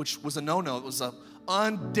run, which was a no-no. It was an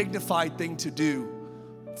undignified thing to do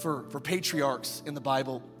for patriarchs in the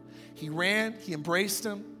Bible. He ran, he embraced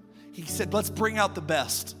him. He said, let's bring out the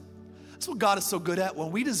best. That's what God is so good at,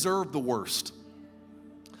 when we deserve the worst.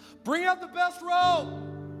 Bring out the best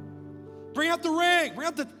robe. Bring out the ring. Bring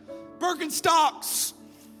out the Birkenstocks.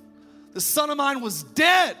 The son of mine was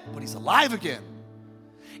dead, but he's alive again.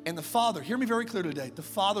 And the father, hear me very clear today, the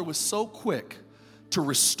father was so quick to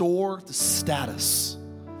restore the status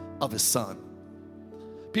of his son.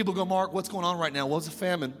 People go, Mark, what's going on right now? Well, it's a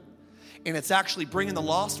famine. And it's actually bringing the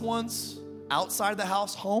lost ones outside the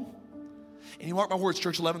house home. And you mark my words,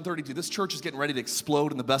 Church 1132, this church is getting ready to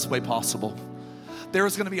explode in the best way possible. There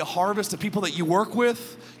is going to be a harvest of people that you work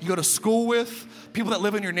with, you go to school with, people that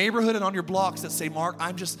live in your neighborhood and on your blocks that say, Mark,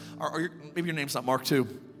 maybe your name's not Mark too.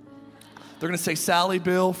 They're going to say Sally,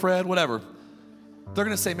 Bill, Fred, whatever. They're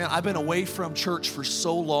going to say, man, I've been away from church for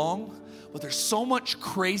so long, but there's so much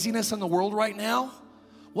craziness in the world right now.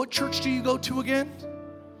 What church do you go to again?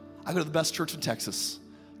 I go to the best church in Texas,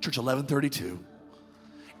 Church 1132.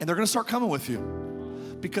 And they're going to start coming with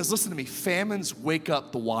you. Because listen to me, famines wake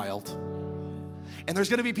up the wild. And there's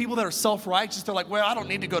going to be people that are self-righteous. They're like, well, I don't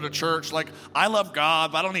need to go to church. Like, I love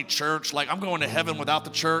God, but I don't need church. Like, I'm going to heaven without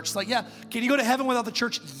the church. It's like, yeah, can you go to heaven without the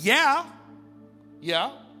church? Yeah.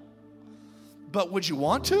 But would you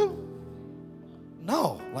want to?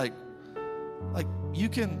 No. Like you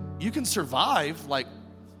can survive like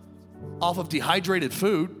off of dehydrated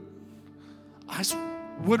food. I just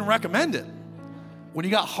wouldn't recommend it. When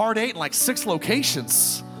you got Hard 8 in like 6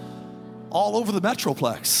 locations all over the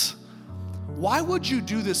Metroplex. Why would you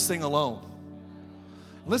do this thing alone?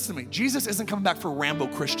 Listen to me. Jesus isn't coming back for Rambo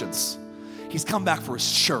Christians. He's come back for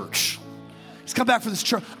his church. He's come back for this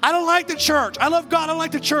church. I don't like the church. I love God. I don't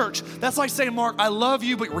like the church. That's like saying, Mark, I love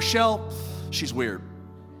you, but Rochelle, she's weird.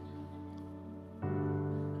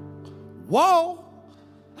 Whoa.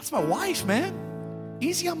 That's my wife, man.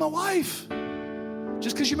 Easy on my wife.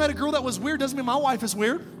 Just because you met a girl that was weird doesn't mean my wife is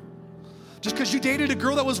weird. Just because you dated a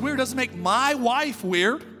girl that was weird doesn't make my wife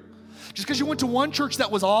weird. Just because you went to one church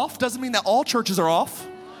that was off doesn't mean that all churches are off.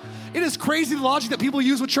 It is crazy the logic that people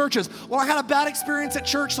use with churches. Well, I had a bad experience at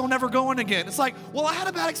church, so I'm never going again. It's like, well, I had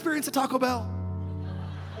a bad experience at Taco Bell.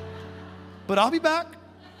 But I'll be back.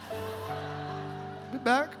 I'll be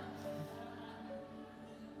back.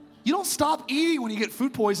 You don't stop eating when you get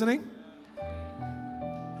food poisoning.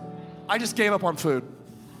 I just gave up on food.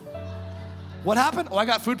 What happened? Oh, I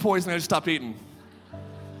got food poisoning. I just stopped eating.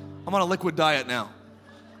 I'm on a liquid diet now.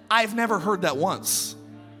 I've never heard that once.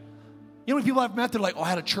 You know, when people I've met, they're like, oh, I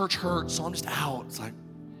had a church hurt, so I'm just out. It's like,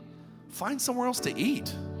 find somewhere else to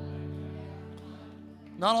eat.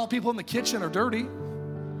 Not all people in the kitchen are dirty.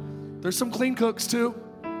 There's some clean cooks too.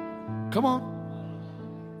 Come on.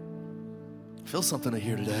 I feel something in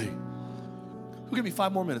here today. Who give me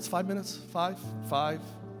 5 more minutes? 5 minutes? 5,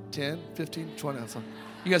 10, 15, 20.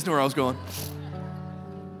 You guys know where I was going.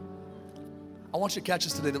 I want you to catch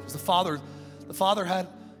this today. That was the father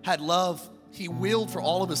had love. He willed for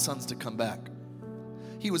all of his sons to come back.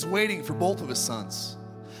 He was waiting for both of his sons.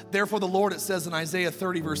 Therefore, the Lord, it says in Isaiah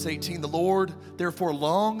 30, verse 18, the Lord, therefore,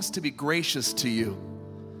 longs to be gracious to you.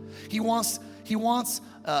 He waits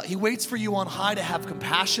for you on high to have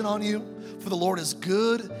compassion on you, for the Lord is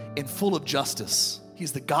good and full of justice.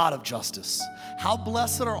 He's the God of justice. How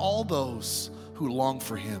blessed are all those who long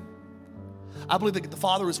for him. I believe that the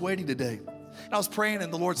Father is waiting today. And I was praying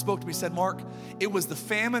and the Lord spoke to me, said, Mark, it was the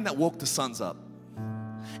famine that woke the sons up.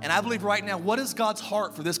 And I believe right now, what is God's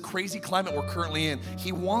heart for this crazy climate we're currently in?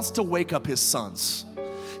 He wants to wake up his sons.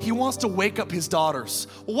 He wants to wake up his daughters.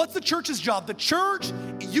 Well, what's the church's job? The church,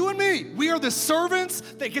 you and me, we are the servants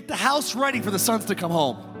that get the house ready for the sons to come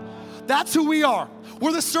home. That's who we are.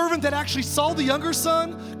 We're the servant that actually saw the younger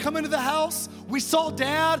son come into the house. We saw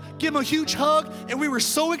dad, give him a huge hug, and we were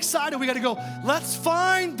so excited. We got to go, let's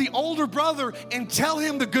find the older brother and tell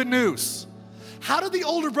him the good news. How did the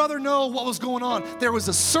older brother know what was going on? There was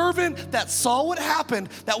a servant that saw what happened,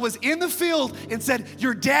 that was in the field and said,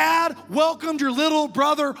 your dad welcomed your little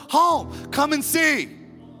brother home. Come and see.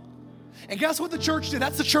 And guess what the church did?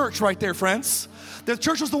 That's the church right there, friends. The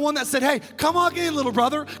church was the one that said, hey, come on in, little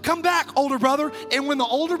brother. Come back, older brother. And when the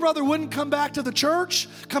older brother wouldn't come back to the church,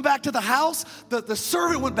 come back to the house, the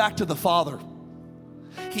servant went back to the father.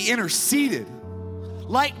 He interceded.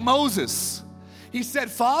 like Moses. He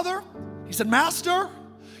said, Father, he said, Master,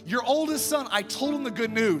 your oldest son, I told him the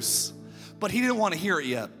good news, but he didn't want to hear it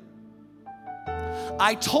yet.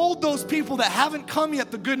 I told those people that haven't come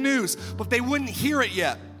yet the good news, but they wouldn't hear it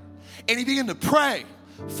yet. And he began to pray,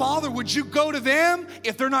 Father, would you go to them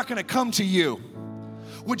if they're not going to come to you?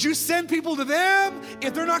 Would you send people to them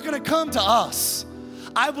if they're not going to come to us?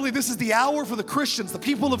 I believe this is the hour for the Christians, the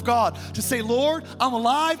people of God, to say, Lord, I'm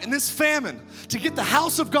alive in this famine, to get the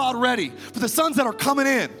house of God ready for the sons that are coming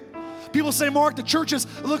in. People say, Mark, the church is,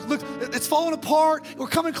 look, it's falling apart. We're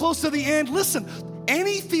coming close to the end. Listen,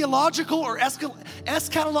 any theological or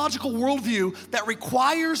eschatological worldview that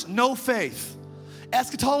requires no faith.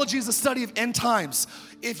 Eschatology is a study of end times.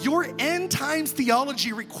 If your end times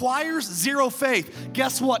theology requires zero faith,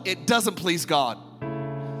 guess what? It doesn't please God.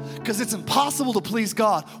 Because it's impossible to please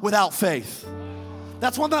God without faith.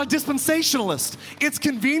 That's why I'm not a dispensationalist. It's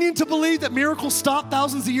convenient to believe that miracles stopped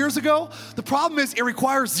thousands of years ago. The problem is it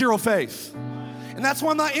requires zero faith. And that's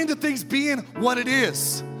why I'm not into things being what it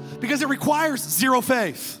is. Because it requires zero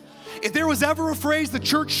faith. If there was ever a phrase the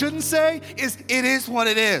church shouldn't say, it is what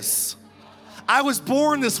it is. I was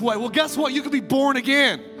born this way. Well, guess what? You could be born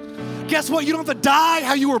again. Guess what? You don't have to die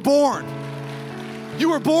how you were born. You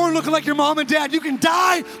were born looking like your mom and dad. You can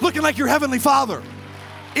die looking like your heavenly Father.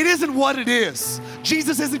 It isn't what it is.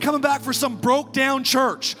 Jesus isn't coming back for some broke down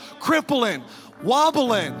church, crippling,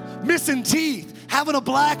 wobbling, missing teeth, having a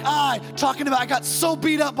black eye, talking about, I got so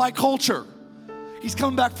beat up by culture. He's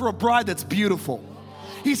coming back for a bride that's beautiful.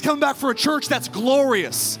 He's coming back for a church that's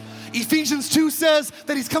glorious. Ephesians 2 says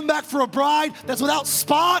that he's come back for a bride that's without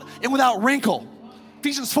spot and without wrinkle.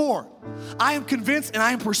 Ephesians 4, I am convinced and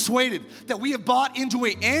I am persuaded that we have bought into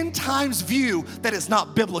an end times view that is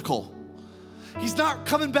not biblical. He's not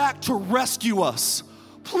coming back to rescue us.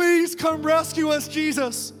 Please come rescue us,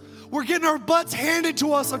 Jesus. We're getting our butts handed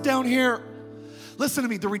to us down here. Listen to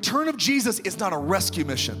me, the return of Jesus is not a rescue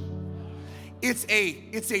mission. It's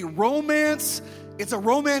a romance. It's a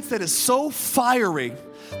romance that is so fiery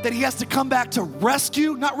that he has to come back to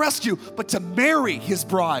rescue, not rescue, but to marry his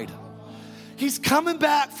bride. He's coming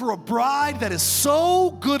back for a bride that is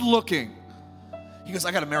so good looking. He goes,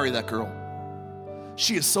 I gotta marry that girl.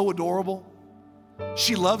 She is so adorable.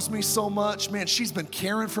 She loves me so much. Man, she's been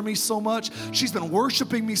caring for me so much. She's been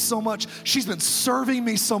worshiping me so much. She's been serving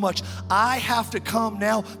me so much. I have to come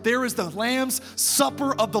now. There is the Lamb's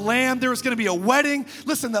Supper of the Lamb. There is going to be a wedding.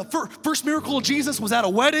 Listen, the first miracle of Jesus was at a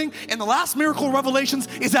wedding, and the last miracle of Revelations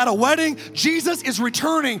is at a wedding. Jesus is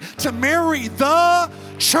returning to marry the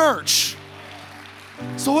church.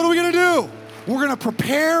 So what are we going to do? We're going to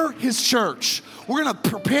prepare his church. We're going to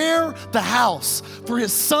prepare the house for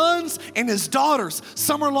his sons and his daughters.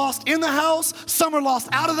 Some are lost in the house. Some are lost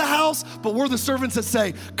out of the house. But we're the servants that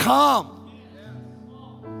say, come.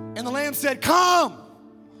 And the Lamb said, come.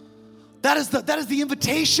 That is the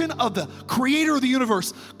invitation of the creator of the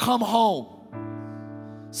universe. Come home.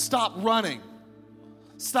 Stop running.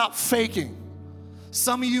 Stop faking.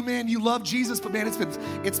 Some of you, man, you love Jesus, but man,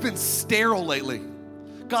 it's been sterile lately.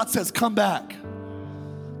 God says, come back.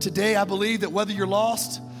 Today, I believe that whether you're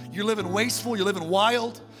lost, you're living wasteful, you're living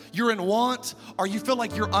wild, you're in want, or you feel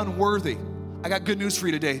like you're unworthy, I got good news for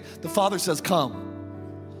you today. The Father says,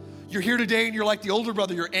 come. You're here today and you're like the older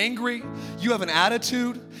brother. You're angry, you have an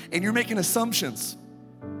attitude, and you're making assumptions.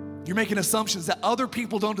 You're making assumptions that other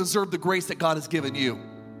people don't deserve the grace that God has given you.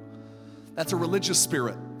 That's a religious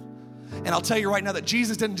spirit. And I'll tell you right now that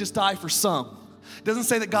Jesus didn't just die for some. It doesn't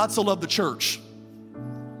say that God so loved the church.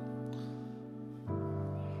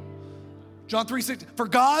 John 3:16, for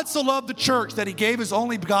God so loved the church that he gave his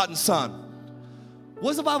only begotten son.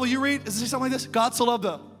 What's the Bible you read? Does it say something like this? God so loved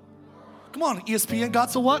come on, ESPN,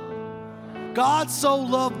 God so what? God so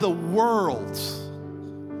loved the world.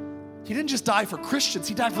 He didn't just die for Christians,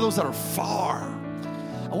 he died for those that are far.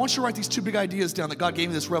 I want you to write these two big ideas down that God gave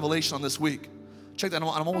me this revelation on this week. Check that,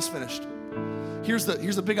 I'm almost finished. Here's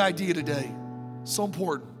the big idea today. So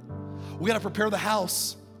important. We got to prepare the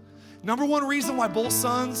house. Number one reason why both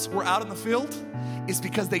sons were out in the field is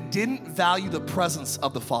because they didn't value the presence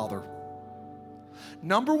of the Father.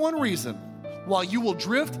 Number one reason why you will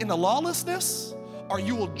drift into lawlessness or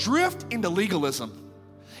you will drift into legalism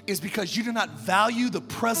is because you do not value the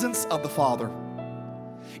presence of the Father.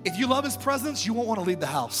 If you love his presence, you won't want to leave the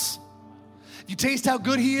house. If you taste how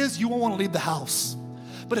good he is, you won't want to leave the house.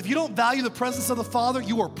 But if you don't value the presence of the Father,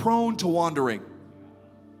 you are prone to wandering.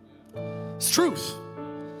 It's truth.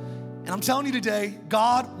 And I'm telling you today,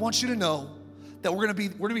 God wants you to know that we're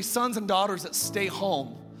gonna be sons and daughters that stay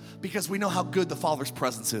home because we know how good the Father's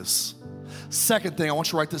presence is. Second thing, I want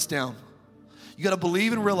you to write this down. You gotta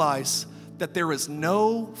believe and realize that there is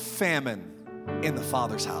no famine in the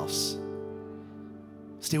Father's house.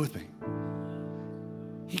 Stay with me.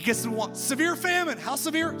 He gets to want severe famine. How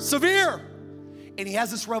severe? Severe. And he has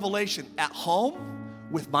this revelation. At home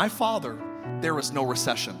with my Father, there is no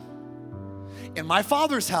recession. In my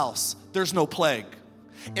Father's house, there's no plague.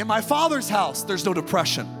 In my Father's house, there's no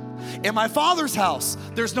depression. In my Father's house,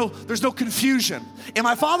 there's no confusion. In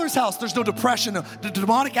my Father's house, there's no depression, no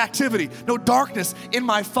demonic activity, no darkness. In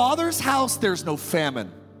my Father's house, there's no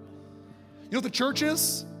famine. You know what the church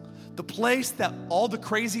is? The place that all the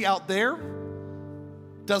crazy out there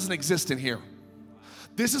doesn't exist in here.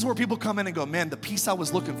 This is where people come in and go, man, the peace I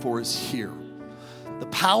was looking for is here. The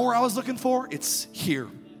power I was looking for, it's here.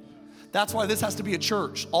 That's why this has to be a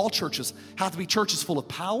church. All churches have to be churches full of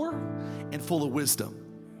power and full of wisdom.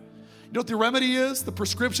 You know what the remedy is? The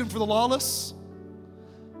prescription for the lawless?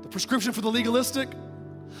 The prescription for the legalistic?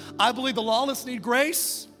 I believe the lawless need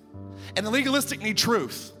grace and the legalistic need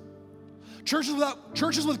truth.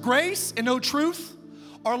 Churches with grace and no truth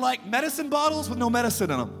are like medicine bottles with no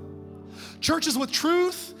medicine in them. Churches with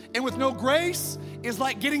truth and with no grace is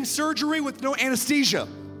like getting surgery with no anesthesia.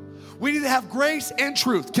 We need to have grace and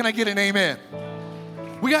truth. Can I get an amen?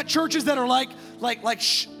 We got churches that are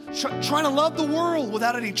trying to love the world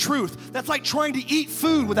without any truth. That's like trying to eat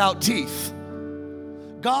food without teeth.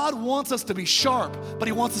 God wants us to be sharp, but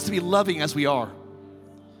he wants us to be loving as we are.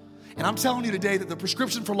 And I'm telling you today that the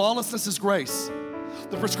prescription for lawlessness is grace.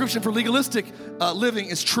 The prescription for legalistic living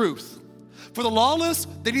is truth. For the lawless,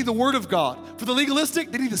 they need the word of God. For the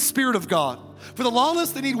legalistic, they need the Spirit of God. For the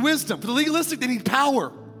lawless, they need wisdom. For the legalistic, they need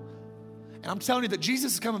power. And I'm telling you that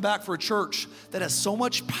Jesus is coming back for a church that has so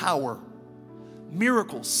much power,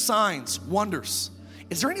 miracles, signs, wonders.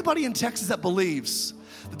 Is there anybody in Texas that believes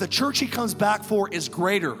that the church he comes back for is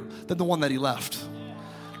greater than the one that he left?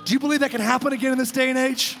 Do you believe that can happen again in this day and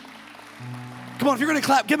age? Come on, if you're gonna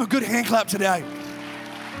clap, give him a good hand clap today.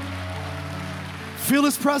 Feel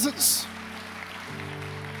his presence.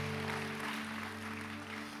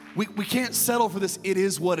 We can't settle for this, it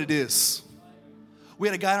is what it is. We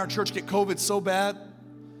had a guy in our church get COVID so bad,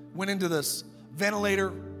 went into this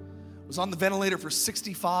ventilator, was on the ventilator for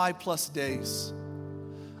 65 plus days.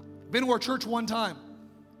 Been to our church one time,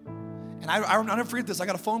 and I'll never forget this. I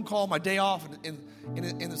got a phone call my day off, and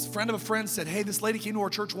this friend of a friend said, hey, this lady came to our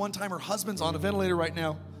church one time, her husband's on a ventilator right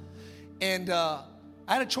now. And I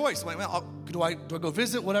had a choice. I'm like, well, do I go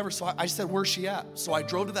visit, whatever? So I said, where's she at? So I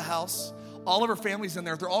drove to the house. All of her family's in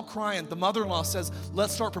there. They're all crying. The mother-in-law says,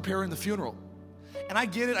 let's start preparing the funeral. And I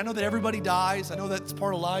get it. I know that everybody dies. I know that's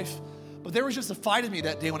part of life. But there was just a fight in me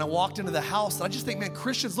that day when I walked into the house. And I just think, man,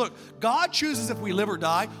 Christians, look, God chooses if we live or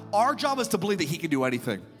die. Our job is to believe that he can do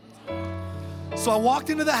anything. So I walked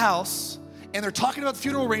into the house, and they're talking about the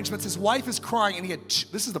funeral arrangements. His wife is crying, and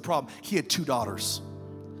this is the problem. He had 2 daughters.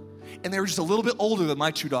 And they were just a little bit older than my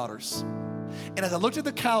 2 daughters. And as I looked at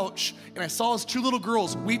the couch and I saw his 2 little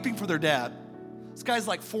girls weeping for their dad, this guy's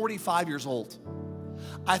like 45 years old.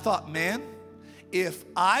 I thought, man, if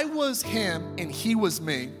I was him and he was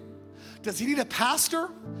me, does he need a pastor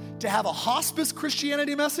to have a hospice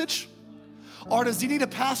Christianity message? Or does he need a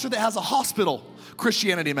pastor that has a hospital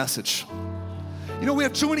Christianity message? You know, we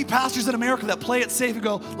have too many pastors in America that play it safe and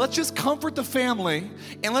go, let's just comfort the family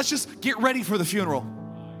and let's just get ready for the funeral.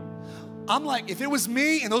 I'm like, if it was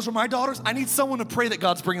me and those were my daughters, I need someone to pray that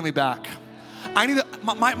God's bringing me back. I need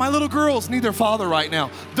my little girls need their father right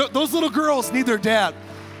now. Those little girls need their dad.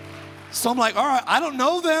 So I'm like, all right, I don't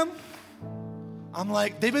know them. I'm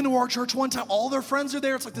like, they've been to our church one time. All their friends are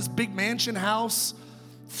there. It's like this big mansion house,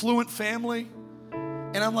 fluent family.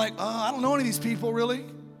 And I'm like, I don't know any of these people really.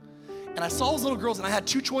 And I saw those little girls and I had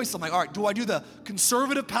 2 choices. I'm like, all right, do I do the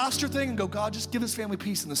conservative pastor thing and go, God, just give this family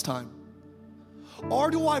peace in this time?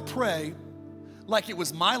 Or do I pray like it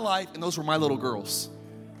was my life and those were my little girls?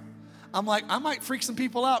 I'm like, I might freak some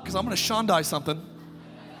people out because I'm going to Hyundai something.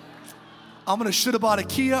 I'm going to should have bought a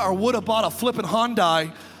Kia or would have bought a flipping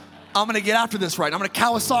Hyundai. I'm going to get after this right. I'm going to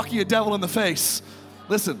Kawasaki a devil in the face.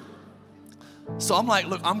 Listen. So I'm like,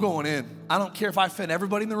 look, I'm going in. I don't care if I offend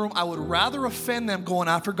everybody in the room. I would rather offend them going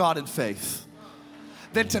after God in faith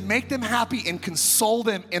than to make them happy and console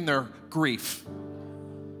them in their grief.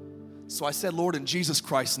 So I said, Lord, in Jesus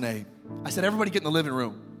Christ's name. I said, everybody get in the living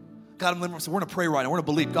room. God in the living room. I said, we're going to pray right now. We're going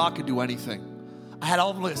to believe God can do anything. I had all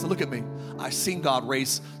of them. I said, look at me. I've seen God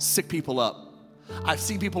raise sick people up. I've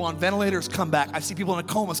seen people on ventilators come back. I've seen people in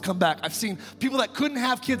comas come back. I've seen people that couldn't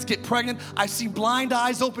have kids get pregnant. I've seen blind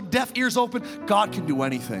eyes open, deaf ears open. God can do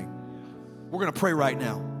anything. We're going to pray right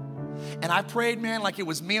now. And I prayed, man, like it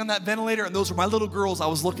was me on that ventilator, and those were my little girls I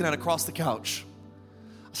was looking at across the couch.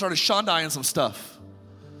 I started Hyundaiing some stuff.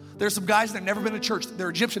 There's some guys that have never been to church.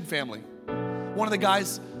 They're Egyptian family. One of the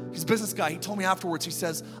guys, he's a business guy, he told me afterwards, he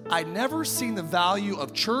says, "I never seen the value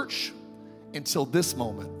of church until this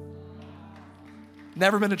moment."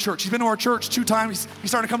 Never been to church. He's been to our church 2 times.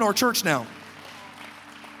 He's starting to come to our church now.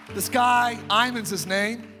 This guy, Iman's his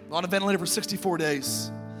name, on a ventilator for 64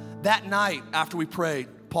 days. That night, after we prayed,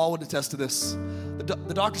 Paul would attest to this.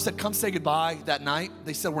 The doctor said, "Come say goodbye." That night,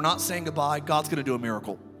 they said, "We're not saying goodbye. God's going to do a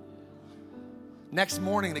miracle." Next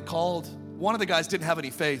morning, they called. One of the guys didn't have any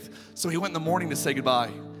faith, so he went in the morning to say goodbye.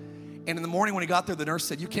 And in the morning when he got there, the nurse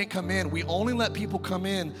said, "You can't come in. We only let people come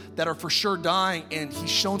in that are for sure dying, and he's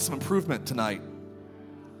shown some improvement tonight."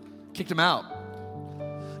 Kicked him out.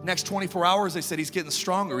 Next 24 hours, they said, "He's getting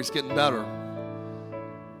stronger. He's getting better."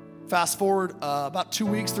 Fast forward about 2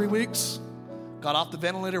 weeks, 3 weeks, got off the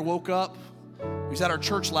ventilator, woke up. He was at our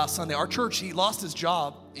church last Sunday. Our church, he lost his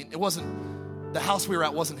job. It wasn't, the house we were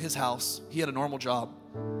at wasn't his house. He had a normal job.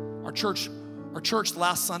 Our church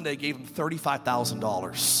last Sunday gave him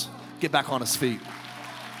 $35,000. Get back on his feet.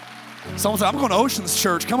 Someone said, "I'm going to Oceans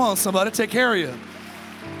Church. Come on, somebody, take care of you."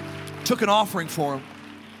 Took an offering for him.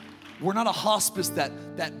 We're not a hospice that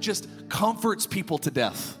just comforts people to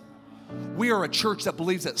death. We are a church that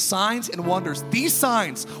believes that signs and wonders, these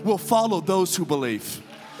signs will follow those who believe.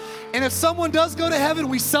 And if someone does go to heaven,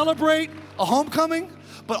 we celebrate a homecoming,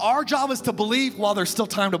 but our job is to believe while there's still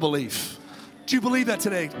time to believe. Do you believe that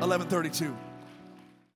today, 11:32?